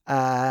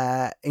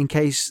in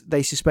case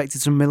they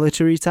suspected some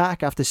military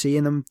attack after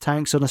seeing them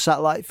tanks on a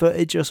satellite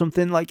footage or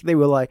something. Like, they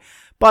were like,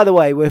 by the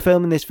way, we're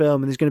filming this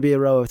film and there's going to be a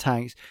row of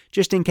tanks,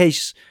 just in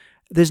case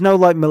there's no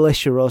like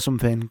militia or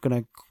something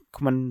going to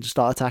come and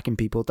start attacking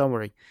people, don't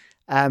worry.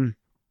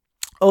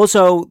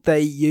 Also,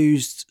 they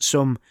used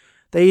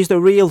a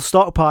real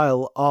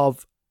stockpile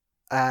of,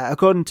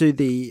 according to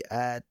the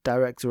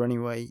director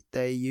anyway,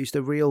 they used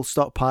a real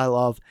stockpile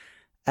of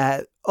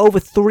over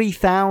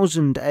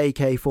 3,000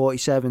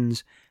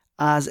 AK-47s,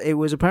 as it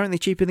was apparently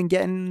cheaper than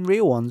getting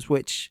real ones,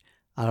 which,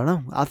 I don't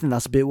know, I think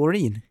that's a bit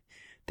worrying.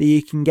 That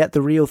you can get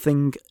the real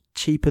thing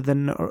cheaper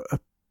than a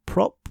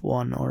prop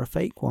one or a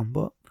fake one,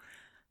 but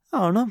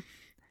I don't know.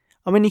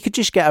 I mean, you could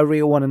just get a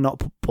real one and not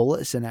put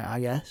bullets in it, I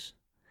guess.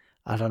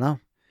 I don't know.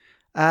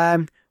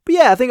 But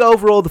yeah, I think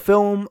overall the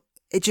film,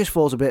 it just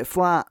falls a bit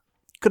flat.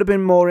 Could have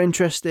been more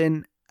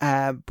interesting,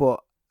 but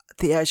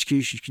the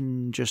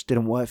execution just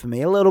didn't work for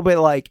me. A little bit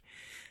like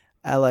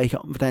LA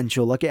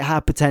Confidential. Like, it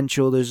had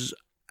potential. There's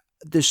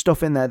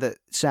stuff in there that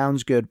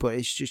sounds good, but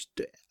it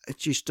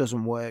just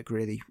doesn't work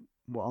really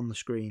on the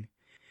screen.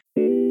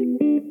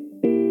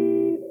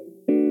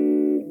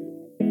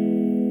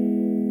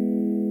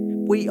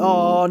 We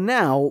are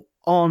now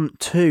on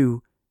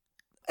to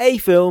a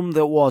film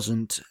that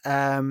wasn't.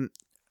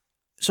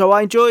 So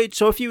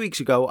a few weeks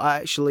ago, I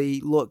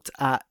actually looked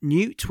at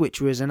Newt,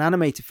 which was an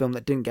animated film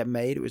that didn't get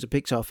made. It was a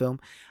Pixar film.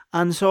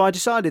 And so I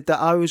decided that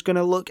I was going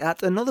to look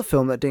at another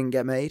film that didn't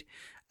get made,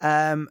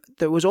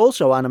 that was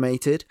also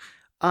animated.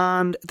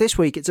 And this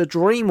week, it's a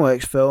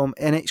DreamWorks film,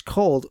 and it's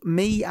called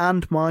Me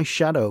and My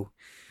Shadow.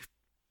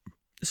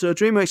 So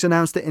DreamWorks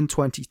announced it in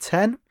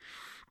 2010,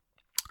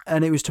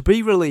 and it was to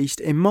be released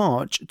in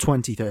March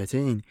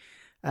 2013.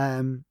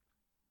 I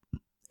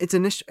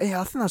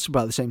think that's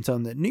about the same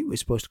time that Newt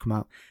was supposed to come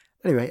out.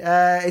 Anyway,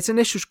 its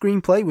initial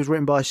screenplay was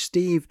written by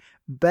Steve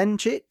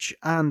Benchich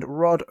and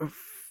Ron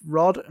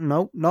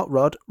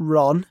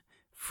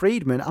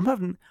Friedman. I'm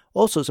having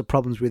all sorts of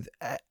problems with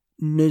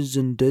n's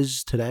and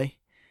does today.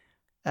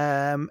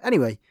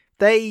 Anyway,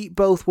 they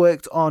both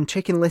worked on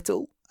Chicken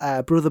Little,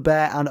 Brother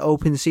Bear, and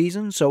Open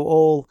Season, so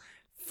all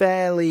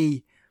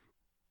fairly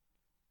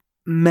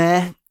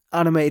meh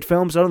animated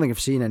films. I don't think I've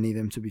seen any of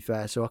them, to be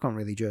fair, so I can't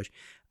really judge.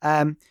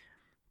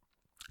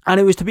 And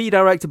it was to be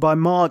directed by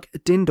Mark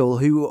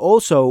Dindal, who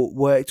also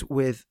worked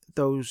with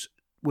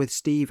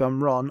Steve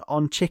and Ron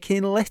on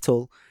Chicken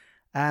Little.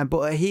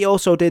 But he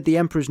also did The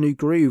Emperor's New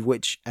Groove,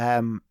 which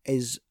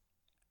is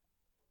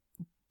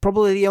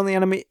probably the only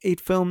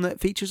animated film that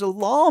features a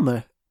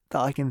llama that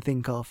I can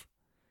think of.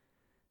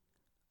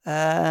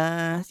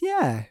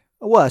 Yeah.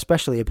 Well,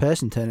 especially a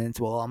person turning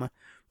into a llama.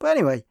 But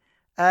anyway,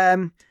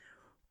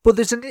 but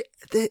this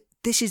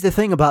is the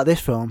thing about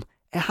this film.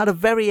 It had a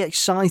very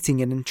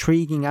exciting and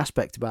intriguing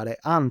aspect about it,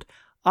 and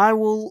I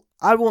won't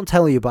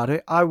tell you about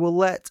it. I will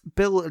let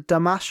Bill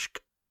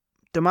Damashke,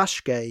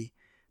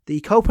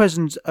 the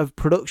co-president of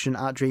production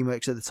at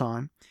DreamWorks at the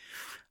time,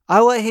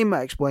 I'll let him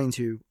explain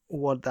to you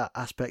what that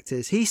aspect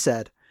is. He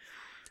said,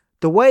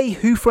 "The way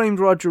Who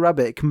Framed Roger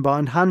Rabbit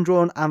combined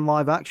hand-drawn and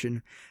live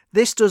action,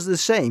 this does the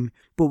same,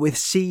 but with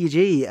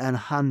CG and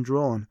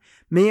hand-drawn.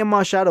 Me and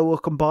My Shadow will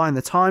combine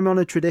the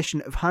time-honoured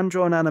tradition of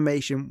hand-drawn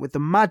animation with the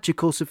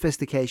magical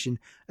sophistication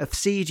of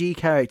CG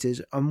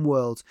characters and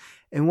worlds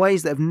in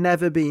ways that have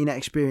never been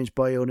experienced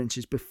by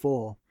audiences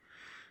before."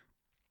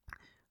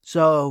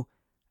 So,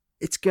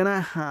 it's going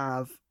to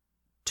have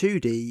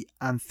 2D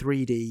and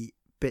 3D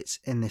bits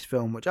in this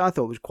film, which I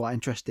thought was quite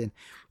interesting.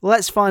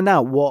 Let's find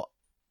out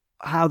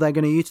how they're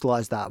going to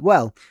utilise that.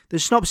 Well, the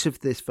synopsis of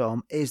this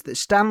film is that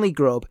Stanley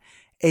Grubb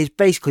is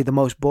basically the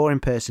most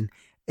boring person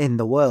in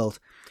the world.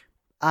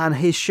 And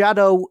his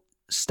shadow,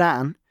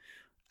 Stan,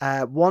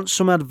 wants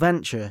some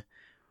adventure.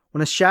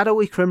 When a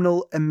shadowy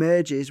criminal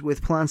emerges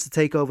with plans to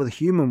take over the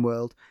human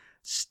world,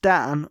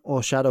 Stan,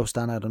 or Shadow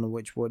Stan, I don't know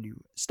which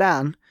one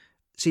Stan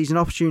sees an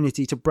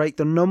opportunity to break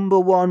the number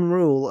one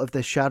rule of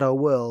the shadow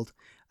world,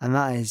 and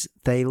that is,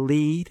 they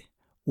lead,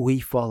 we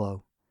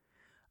follow.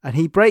 And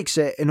he breaks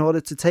it in order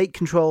to take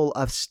control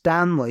of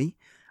Stanley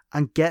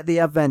and get the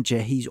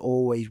adventure he's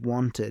always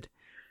wanted.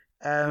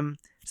 So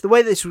the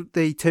way the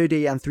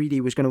 2D and 3D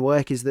was going to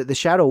work is that the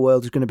shadow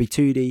world is going to be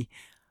 2D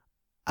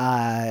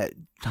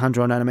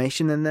hand-drawn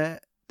animation, and the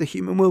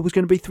human world was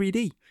going to be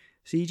 3D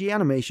CG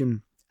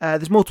animation.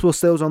 There's multiple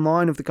stills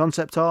online of the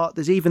concept art.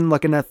 There's even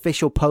like an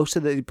official poster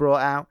that they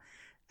brought out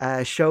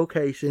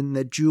showcasing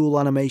the dual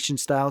animation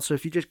style. So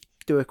if you just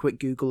do a quick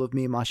Google of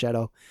Me and My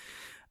Shadow,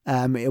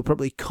 it'll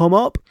probably come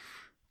up.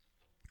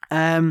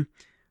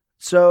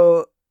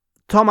 So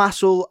Tom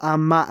Assel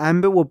and Matt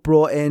Ember were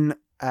brought in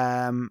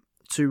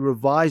to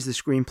revise the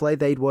screenplay.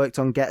 They'd worked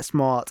on Get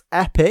Smart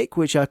Epic,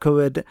 which I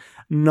covered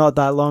not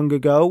that long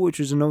ago, which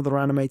was another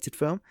animated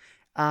film,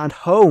 and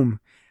Home.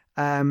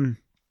 Mark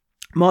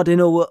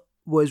Dindal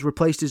was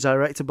replaced as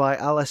director by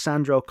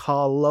Alessandro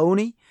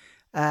Carloni.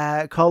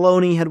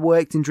 Carloni had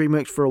worked in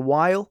DreamWorks for a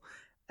while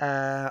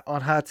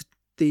on How to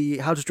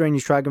Train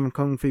Your Dragon,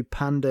 Kung Fu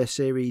Panda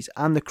series,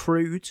 and The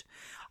Croods,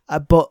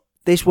 but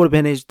this would have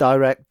been his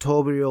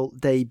directorial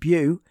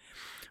debut.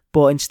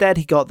 But instead,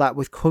 he got that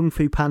with Kung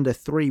Fu Panda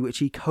 3, which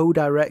he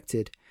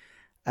co-directed.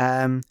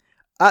 At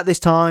the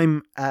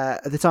time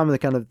of the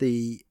kind of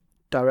the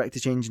director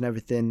change and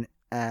everything,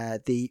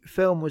 the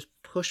film was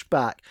pushed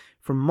back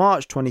from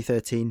March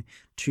 2013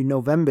 to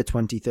November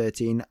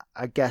 2013,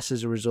 I guess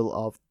as a result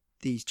of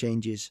these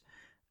changes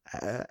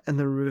and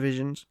the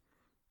revisions.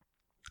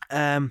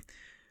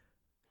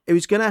 It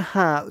was going to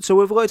have... So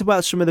we've talked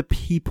about some of the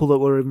people that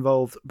were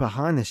involved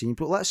behind the scenes,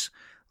 but let's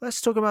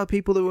talk about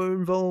people that were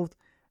involved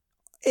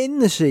in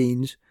the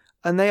scenes,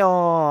 and they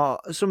are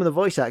some of the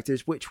voice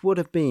actors, which would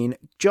have been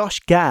Josh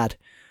Gad,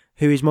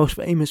 who is most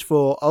famous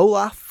for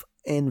Olaf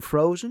in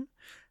Frozen.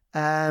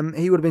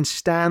 He would have been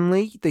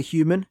Stanley, the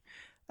human.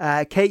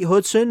 Kate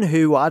Hudson,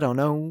 who, I don't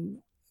know,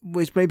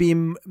 was maybe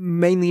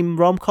mainly in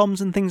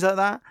rom-coms and things like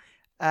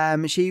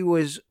that. She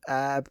was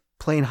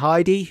playing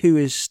Heidi, who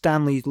is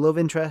Stanley's love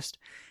interest.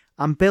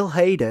 And Bill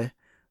Hader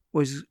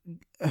was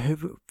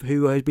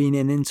who has been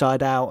in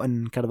Inside Out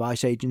and kind of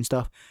Ice Age and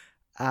stuff.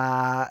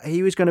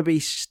 He was going to be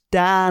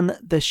Stan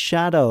the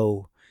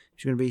Shadow. He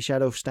was going to be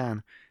Shadow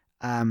Stan.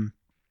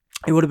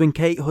 It would have been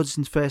Kate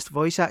Hudson's first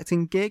voice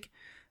acting gig.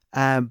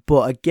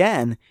 But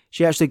again,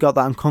 she actually got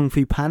that on Kung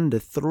Fu Panda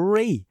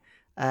 3.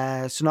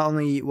 So not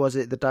only was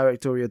it the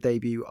directorial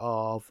debut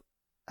of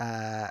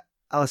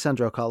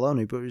Alessandro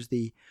Carlone, but it was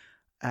the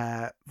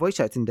voice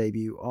acting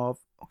debut of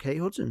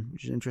Kate Hudson,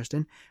 which is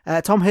interesting.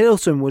 Tom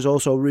Hiddleston was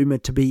also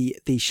rumoured to be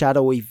the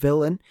shadowy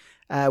villain,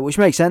 which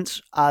makes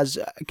sense as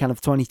kind of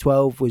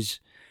 2012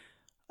 was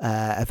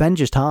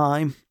Avengers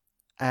time.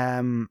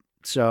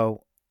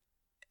 So,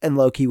 and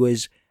Loki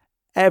was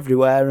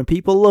everywhere and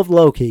people love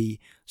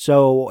Loki.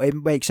 So it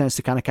makes sense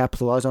to kind of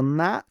capitalise on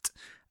that.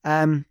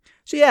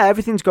 So yeah,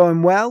 everything's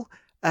going well.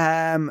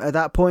 At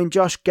that point,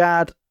 Josh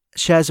Gad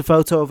shares a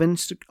photo of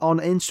on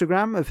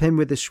Instagram of him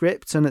with the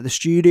script and at the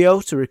studio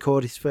to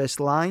record his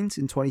first lines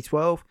in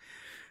 2012.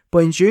 But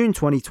in June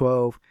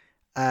 2012,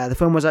 the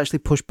film was actually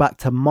pushed back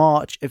to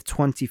March of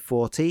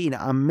 2014.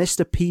 And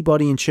Mr.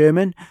 Peabody and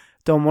Sherman,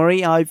 don't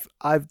worry, I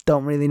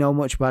don't really know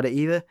much about it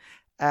either.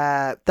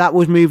 That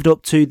was moved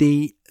up to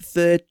the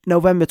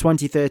November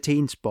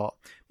 2013 spot.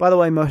 By the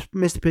way,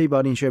 Mr.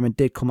 Peabody and Sherman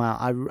did come out.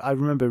 I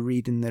remember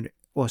reading that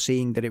or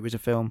seeing that it was a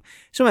film.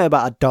 Something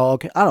about a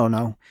dog. I don't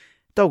know.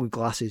 Dog with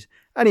glasses.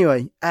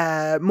 Anyway,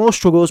 more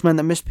struggles meant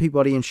that Mr.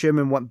 Peabody and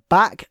Sherman went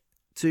back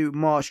to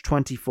March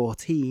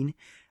 2014,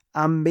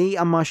 and Me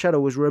and My Shadow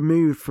was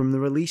removed from the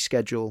release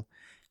schedule.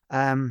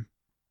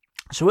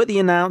 So at the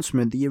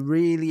announcement, the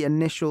really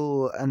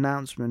initial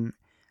announcement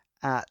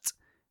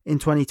in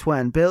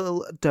 2020,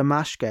 Bill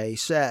Damashke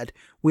said,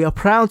 "We are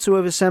proud to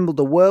have assembled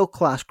a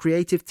world-class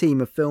creative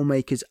team of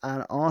filmmakers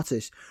and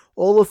artists,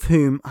 all of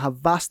whom have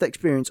vast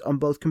experience on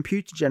both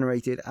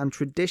computer-generated and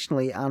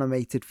traditionally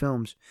animated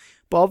films."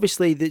 But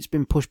obviously, it's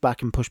been pushed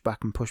back and pushed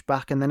back and pushed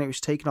back, and then it was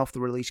taken off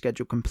the release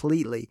schedule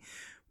completely,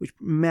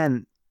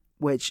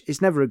 which is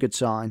never a good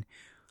sign,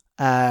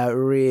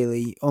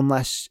 really,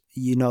 unless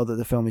you know that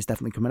the film is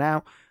definitely coming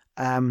out.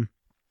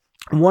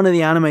 One of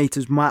the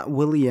animators, Matt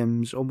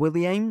Williams,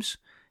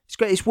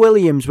 it's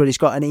Williams, but it's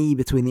got an E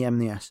between the M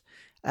and the S.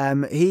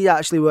 He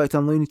actually worked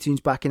on Looney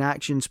Tunes Back in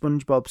Action,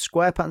 SpongeBob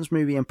SquarePants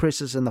movie, and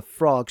Princess and the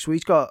Frog. So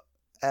he's got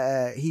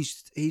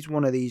he's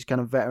one of these kind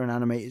of veteran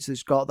animators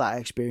that's got that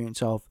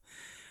experience of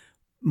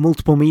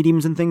multiple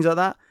mediums and things like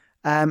that.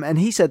 And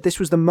he said this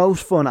was the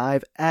most fun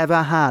I've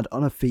ever had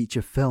on a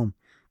feature film.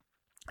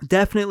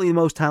 Definitely the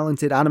most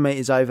talented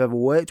animators I've ever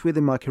worked with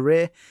in my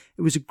career.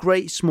 It was a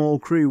great small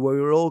crew where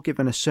we were all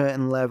given a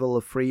certain level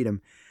of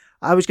freedom.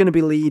 I was going to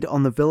be lead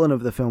on the villain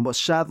of the film, but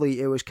sadly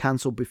it was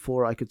cancelled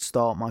before I could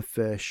start my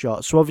first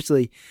shot. So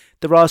obviously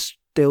there are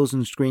stills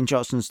and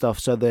screenshots and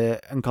stuff,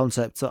 and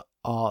concept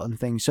art and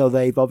things. So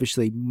they've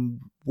obviously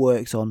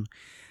worked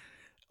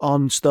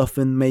on stuff,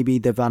 and maybe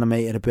they've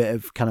animated a bit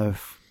of kind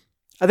of...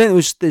 I think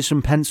there's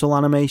some pencil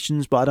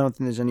animations, but I don't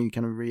think there's any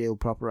kind of real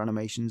proper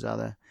animations out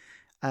there.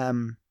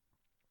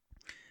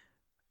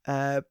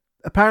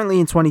 Apparently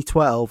in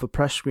 2012, a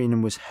press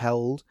screening was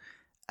held,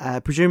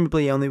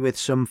 presumably only with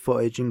some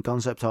footage and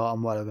concept art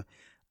and whatever.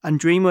 And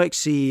DreamWorks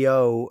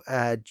CEO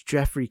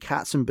Jeffrey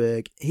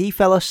Katzenberg, he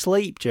fell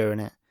asleep during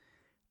it.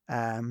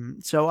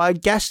 So I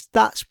guess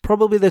that's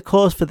probably the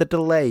cause for the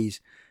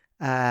delays.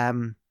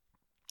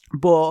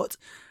 But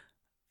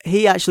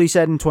he actually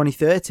said in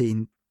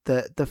 2013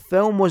 that the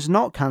film was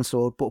not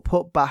cancelled but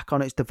put back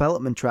on its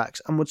development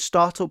tracks and would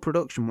start up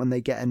production when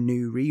they get a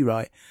new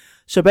rewrite.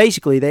 So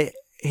basically,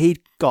 he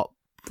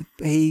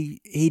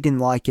didn't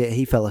like it.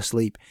 He fell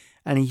asleep,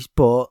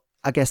 but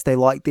I guess they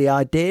liked the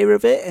idea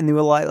of it, and they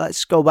were like,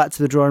 "Let's go back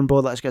to the drawing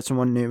board. Let's get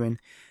someone new in."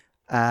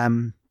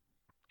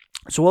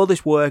 So all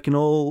this work and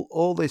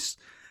all this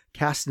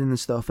casting and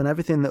stuff and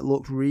everything that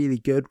looked really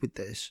good with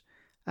this,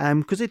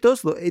 because it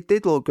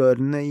did look good,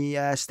 and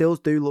the stills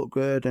do look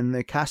good, and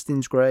the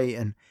casting's great,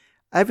 and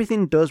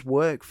everything does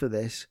work for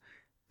this.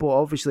 But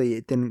obviously,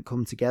 it didn't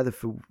come together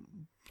for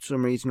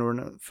some reason or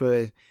another.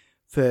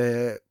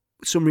 For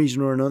some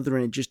reason or another,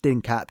 and it just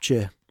didn't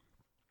capture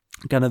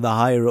kind of the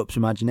higher ups'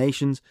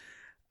 imaginations.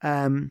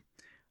 And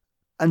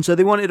so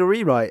they wanted a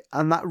rewrite,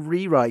 and that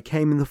rewrite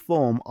came in the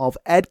form of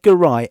Edgar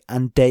Wright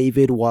and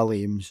David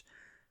Walliams.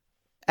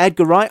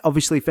 Edgar Wright,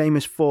 obviously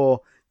famous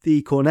for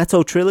the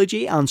Cornetto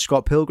trilogy and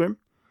Scott Pilgrim.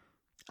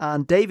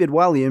 And David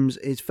Walliams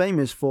is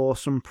famous for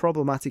some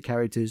problematic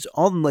characters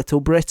on Little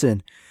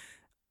Britain.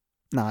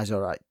 Nah, he's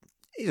alright.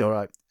 He's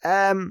alright.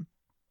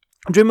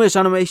 DreamWorks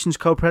Animation's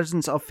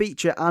co-presidents of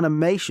feature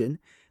animation.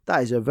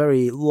 That is a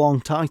very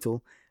long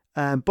title.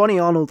 Bonnie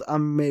Arnold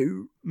and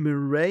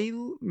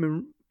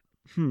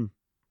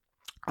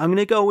I'm going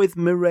to go with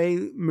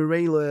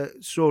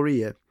Mirela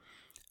Soria.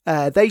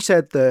 They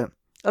said that,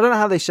 I don't know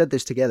how they said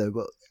this together,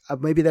 but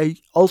maybe they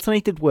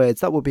alternated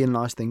words. That would be a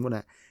nice thing,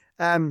 wouldn't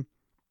it?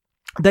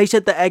 They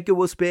said that Edgar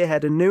will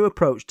spearhead a new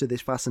approach to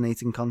this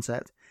fascinating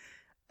concept,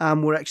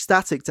 and we're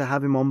ecstatic to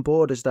have him on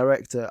board as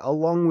director,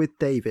 along with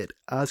David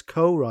as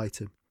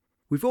co-writer.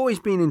 We've always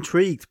been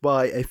intrigued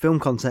by a film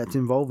concept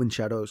involving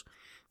shadows.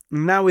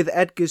 Now with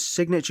Edgar's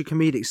signature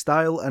comedic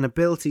style and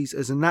abilities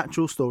as a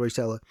natural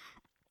storyteller,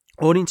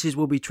 audiences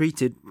will be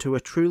treated to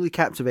a truly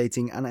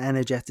captivating and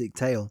energetic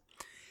tale.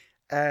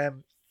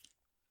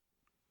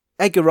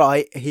 Edgar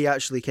Wright, he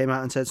actually came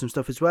out and said some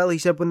stuff as well. He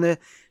said, when the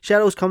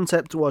Shadows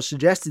concept was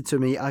suggested to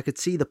me, I could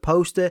see the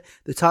poster,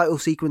 the title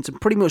sequence,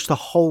 and pretty much the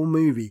whole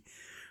movie.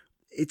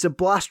 It's a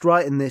blast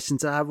writing this, and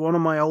to have one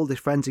of my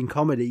oldest friends in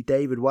comedy,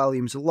 David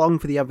Walliams, along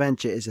for the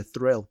adventure is a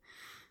thrill.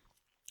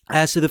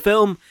 So the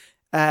film,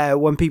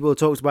 when people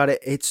talked about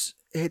it,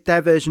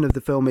 their version of the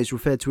film is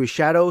referred to as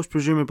Shadows,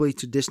 presumably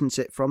to distance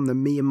it from the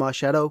Me and My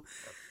Shadow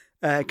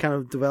kind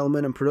of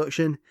development and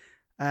production.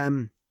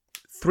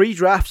 3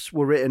 drafts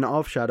were written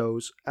of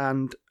Shadows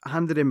and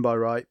handed in by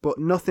Wright, but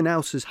nothing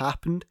else has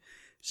happened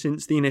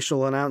since the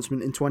initial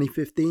announcement in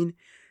 2015,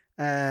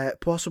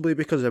 possibly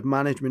because of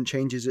management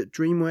changes at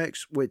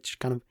DreamWorks, which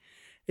kind of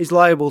is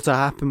liable to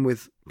happen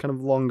with kind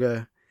of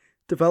longer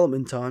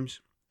development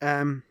times.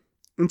 In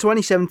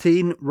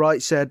 2017,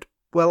 Wright said,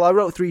 well, I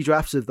wrote 3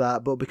 drafts of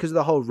that, but because of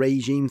the whole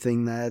regime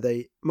thing there,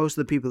 most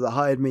of the people that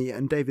hired me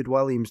and David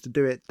Walliams to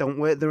do it don't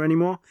work there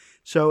anymore.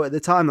 So at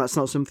the time, that's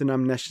not something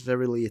I'm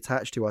necessarily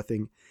attached to, I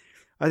think.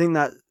 I think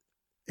that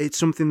it's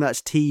something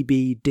that's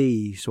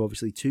TBD, so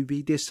obviously to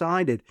be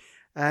decided.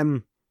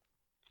 As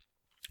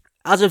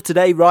of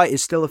today, Wright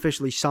is still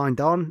officially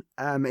signed on.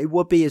 It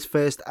would be his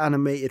first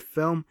animated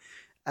film.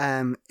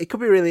 It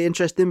could be really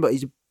interesting,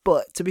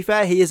 but to be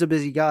fair, he is a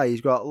busy guy. He's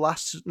got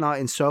Last Night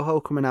in Soho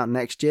coming out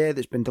next year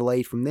that's been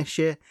delayed from this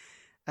year,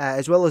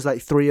 as well as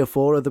like 3 or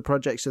 4 other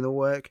projects in the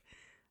work.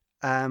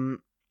 The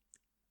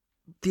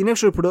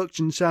initial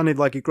production sounded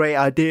like a great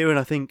idea, and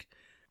I think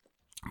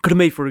could have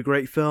made for a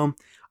great film.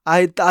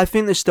 I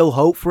think there's still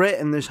hope for it,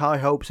 and there's high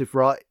hopes if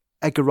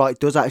Edgar Wright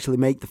does actually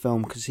make the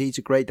film, because he's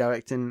a great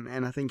director,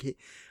 and I think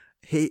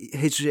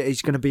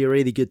he's going to be a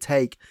really good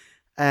take.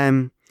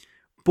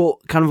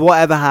 But kind of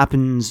whatever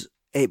happens,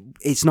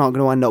 it's not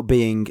going to end up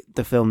being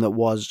the film that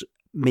was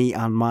Me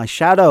and My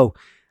Shadow.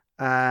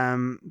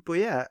 But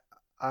yeah,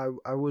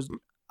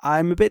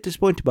 I'm a bit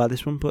disappointed by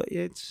this one, but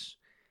it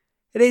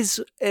is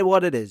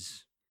what it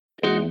is.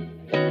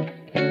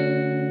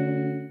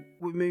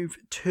 We move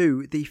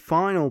to the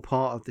final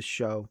part of the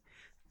show,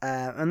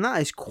 and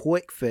that is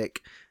Quick Fic.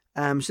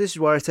 So this is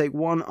where I take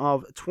one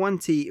of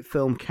 20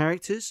 film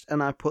characters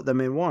and I put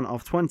them in one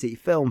of 20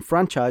 film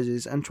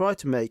franchises and try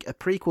to make a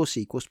prequel,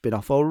 sequel,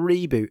 spin-off or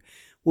reboot.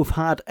 We've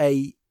had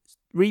a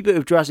reboot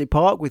of Jurassic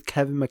Park with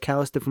Kevin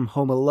McAllister from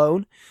Home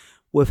Alone.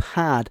 We've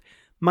had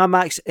Mad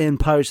Max in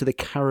Pirates of the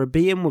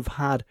Caribbean. We've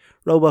had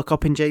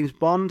RoboCop in James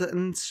Bond.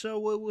 And so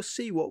we'll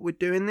see what we're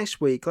doing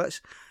this week.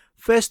 Let's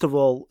first of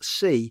all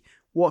see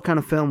what kind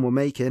of film we're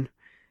making.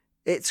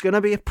 It's going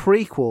to be a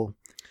prequel.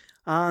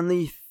 And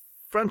the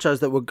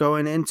franchise that we're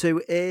going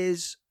into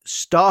is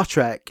Star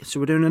Trek. So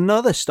we're doing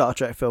another Star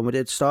Trek film. We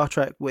did Star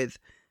Trek with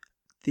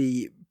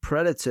the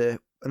Predator.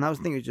 And that was,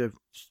 I think, it was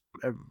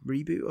a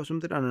reboot or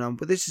something. I don't know.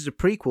 But this is a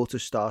prequel to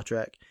Star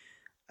Trek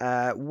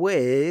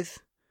with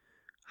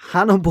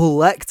Hannibal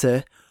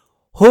Lecter.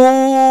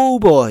 Oh,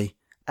 boy.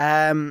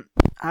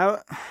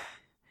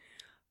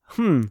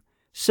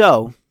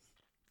 So,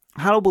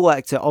 Hannibal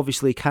Lecter,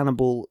 obviously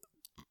cannibal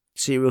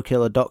serial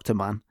killer Dr.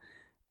 Man.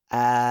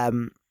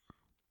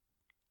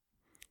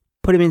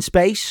 Put him in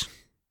space,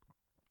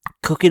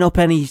 cooking up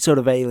any sort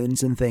of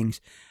aliens and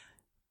things.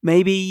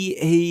 Maybe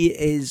he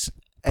is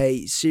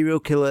a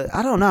serial killer.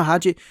 I don't know. How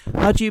do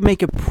you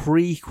make a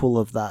prequel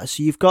of that?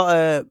 So you've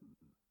got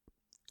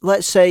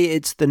let's say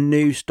it's the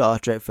new Star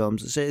Trek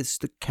films. Let's say it's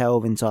the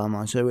Kelvin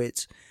timeline. So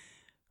it's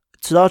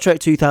Star Trek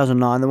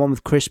 2009, the one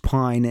with Chris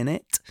Pine in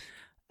it.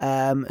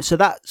 So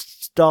that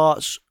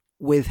starts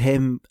with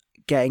him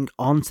getting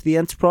onto the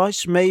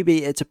Enterprise.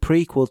 Maybe it's a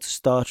prequel to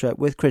Star Trek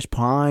with Chris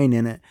Pine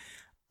in it.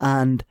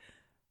 And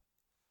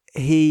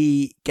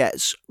he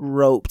gets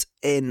roped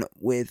in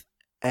with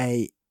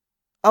a...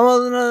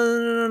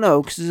 Oh,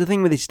 no, because there's a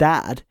thing with his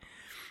dad.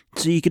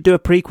 So you could do a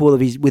prequel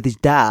of with his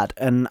dad,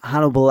 and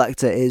Hannibal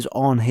Lecter is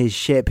on his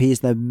ship. He's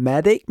the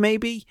medic,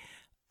 maybe?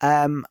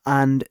 And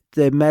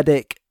the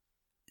medic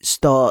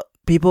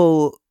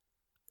people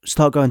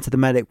start going to the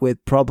medic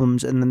with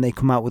problems, and then they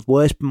come out with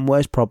worse and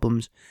worse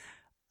problems,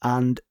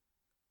 and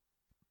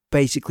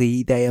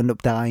basically they end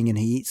up dying and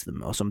he eats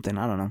them or something.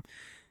 I don't know.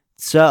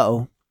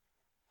 So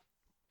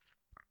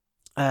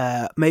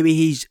maybe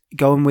he's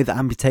going with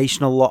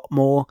amputation a lot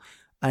more,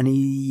 and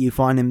you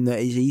find him that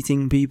he's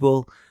eating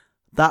people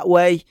that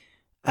way,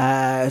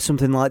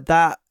 something like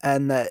that,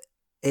 and that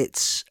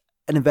it's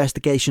an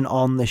investigation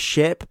on the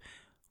ship.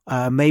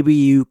 Maybe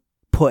you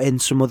put in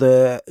some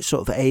other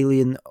sort of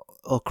alien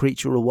or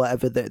creature or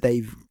whatever that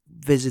they've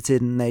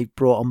visited and they've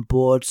brought on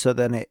board, so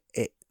then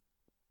it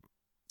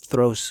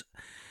throws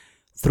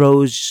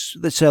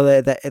so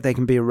that they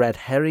can be a red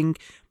herring.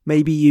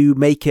 Maybe you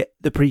make it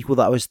the prequel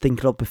that I was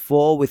thinking of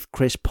before with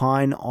Chris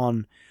Pine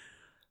on,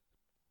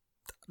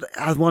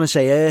 I want to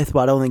say Earth, but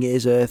I don't think it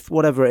is Earth,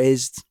 whatever it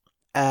is,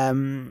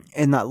 in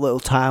that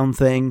little town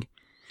thing.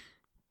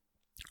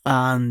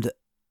 And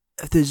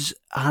if there's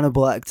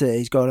Hannibal Lecter,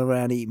 he's going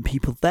around eating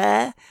people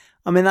there.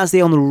 I mean, that's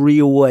the only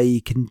real way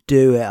you can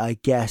do it, I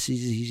guess.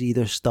 He's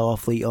either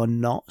Starfleet or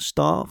not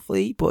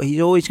Starfleet, but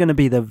he's always going to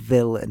be the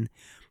villain.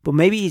 But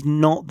maybe he's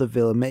not the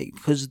villain, mate,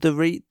 because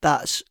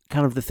that's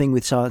kind of the thing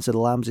with Silence of the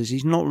Lambs, is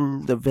he's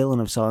not the villain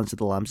of Silence of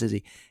the Lambs, is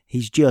he?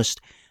 He's just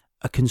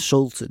a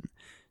consultant.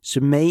 So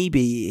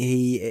maybe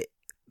he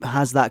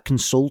has that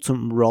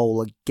consultant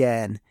role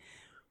again,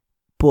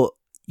 but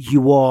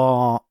you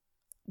are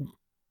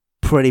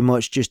pretty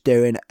much just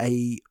doing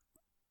a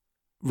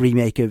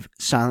remake of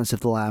Silence of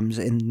the Lambs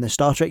in the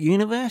Star Trek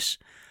universe.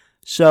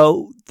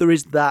 So there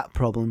is that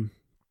problem.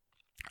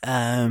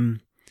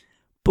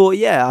 But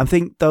yeah, I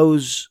think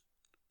those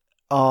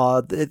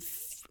are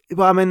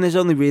well, I mean, there's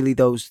only really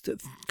those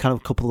kind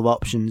of couple of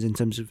options in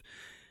terms of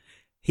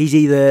he's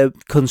either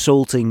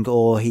consulting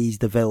or he's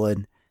the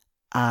villain,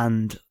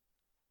 and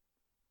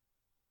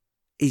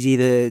he's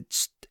either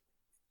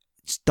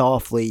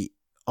Starfleet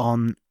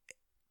on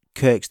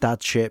Kirk's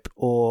dad's ship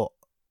or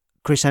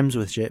Chris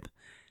Hemsworth's ship,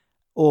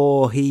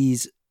 or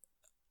he's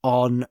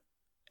on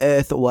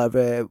Earth or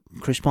wherever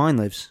Chris Pine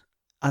lives.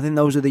 I think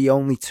those are the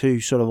only two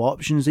sort of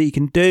options that you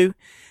can do.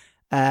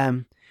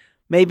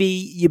 Maybe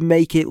you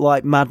make it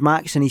like Mad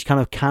Max and he's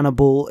kind of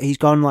cannibal. He's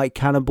gone like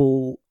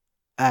cannibal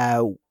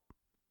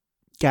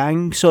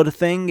gang sort of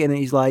thing, and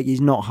he's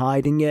not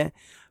hiding it.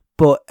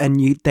 But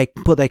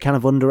they kind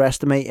of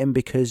underestimate him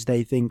because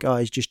they think, oh,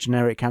 he's just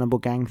generic cannibal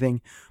gang thing.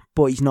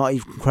 But he's not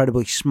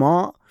incredibly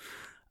smart.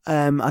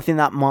 I think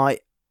that might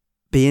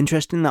be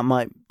interesting. That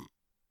might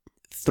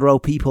throw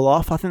people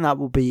off. I think that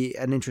would be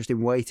an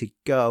interesting way to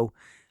go.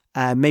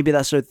 Maybe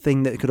that's a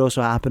thing that could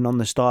also happen on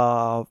the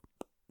Star,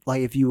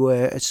 like if you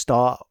were a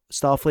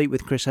Starfleet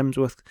with Chris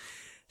Hemsworth's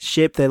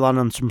ship, they land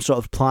on some sort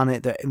of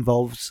planet that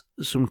involves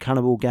some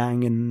cannibal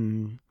gang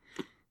and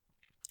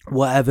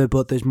whatever,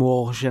 but there's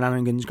more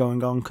shenanigans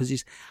going on because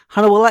he's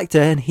Hannibal Lecter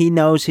and he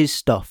knows his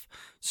stuff.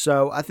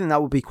 So I think that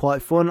would be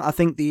quite fun. I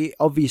think the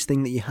obvious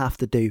thing that you have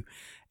to do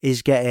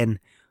is to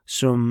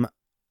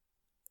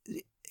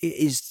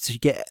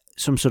get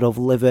some sort of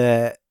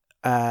liver,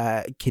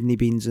 kidney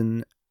beans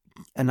and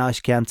a nice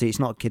Chianti. It's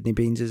not kidney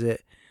beans, is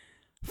it?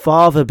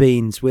 Fava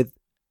beans with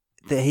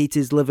the heat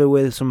his liver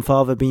with some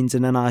fava beans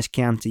and a nice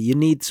Chianti. You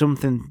need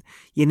something.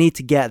 You need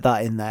to get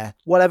that in there.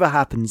 Whatever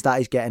happens,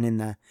 that is getting in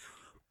there.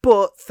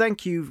 But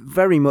thank you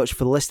very much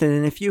for listening.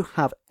 And if you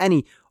have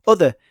any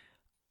other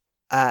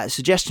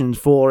suggestions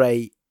for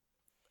a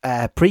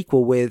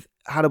prequel with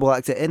Hannibal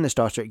Lecter in the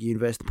Star Trek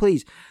universe,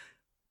 please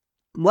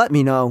let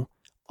me know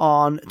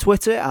on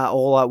Twitter at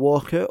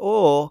AllOutWalker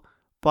or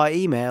by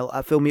email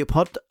at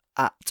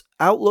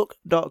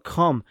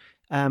filmypod@outlook.com.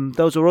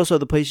 Those are also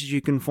the places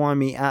you can find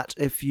me at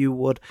if you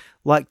would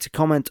like to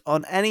comment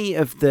on any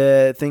of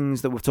the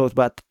things that we've talked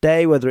about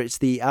today, whether it's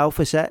the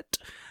Alpha Set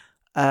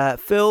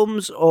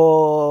films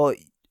or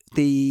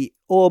me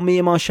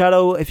and my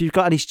shadow. If you've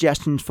got any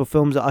suggestions for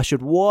films that I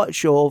should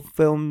watch or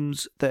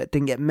films that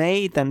didn't get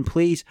made, then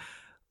please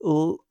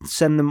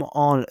send them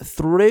on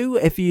through.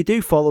 If you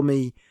do follow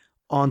me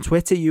on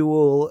Twitter, you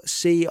will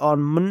see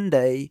on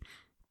Monday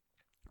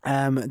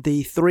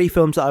the 3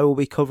 films that I will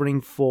be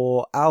covering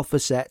for Alpha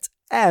Set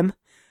M.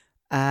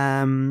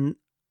 That's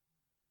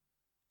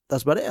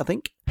about it, I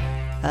think.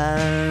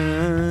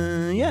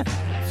 Yeah.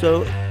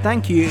 So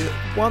thank you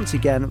once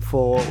again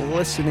for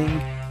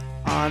listening,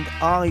 and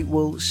I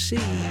will see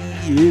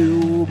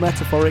you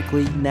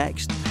metaphorically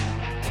next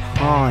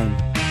time.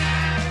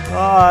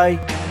 Bye.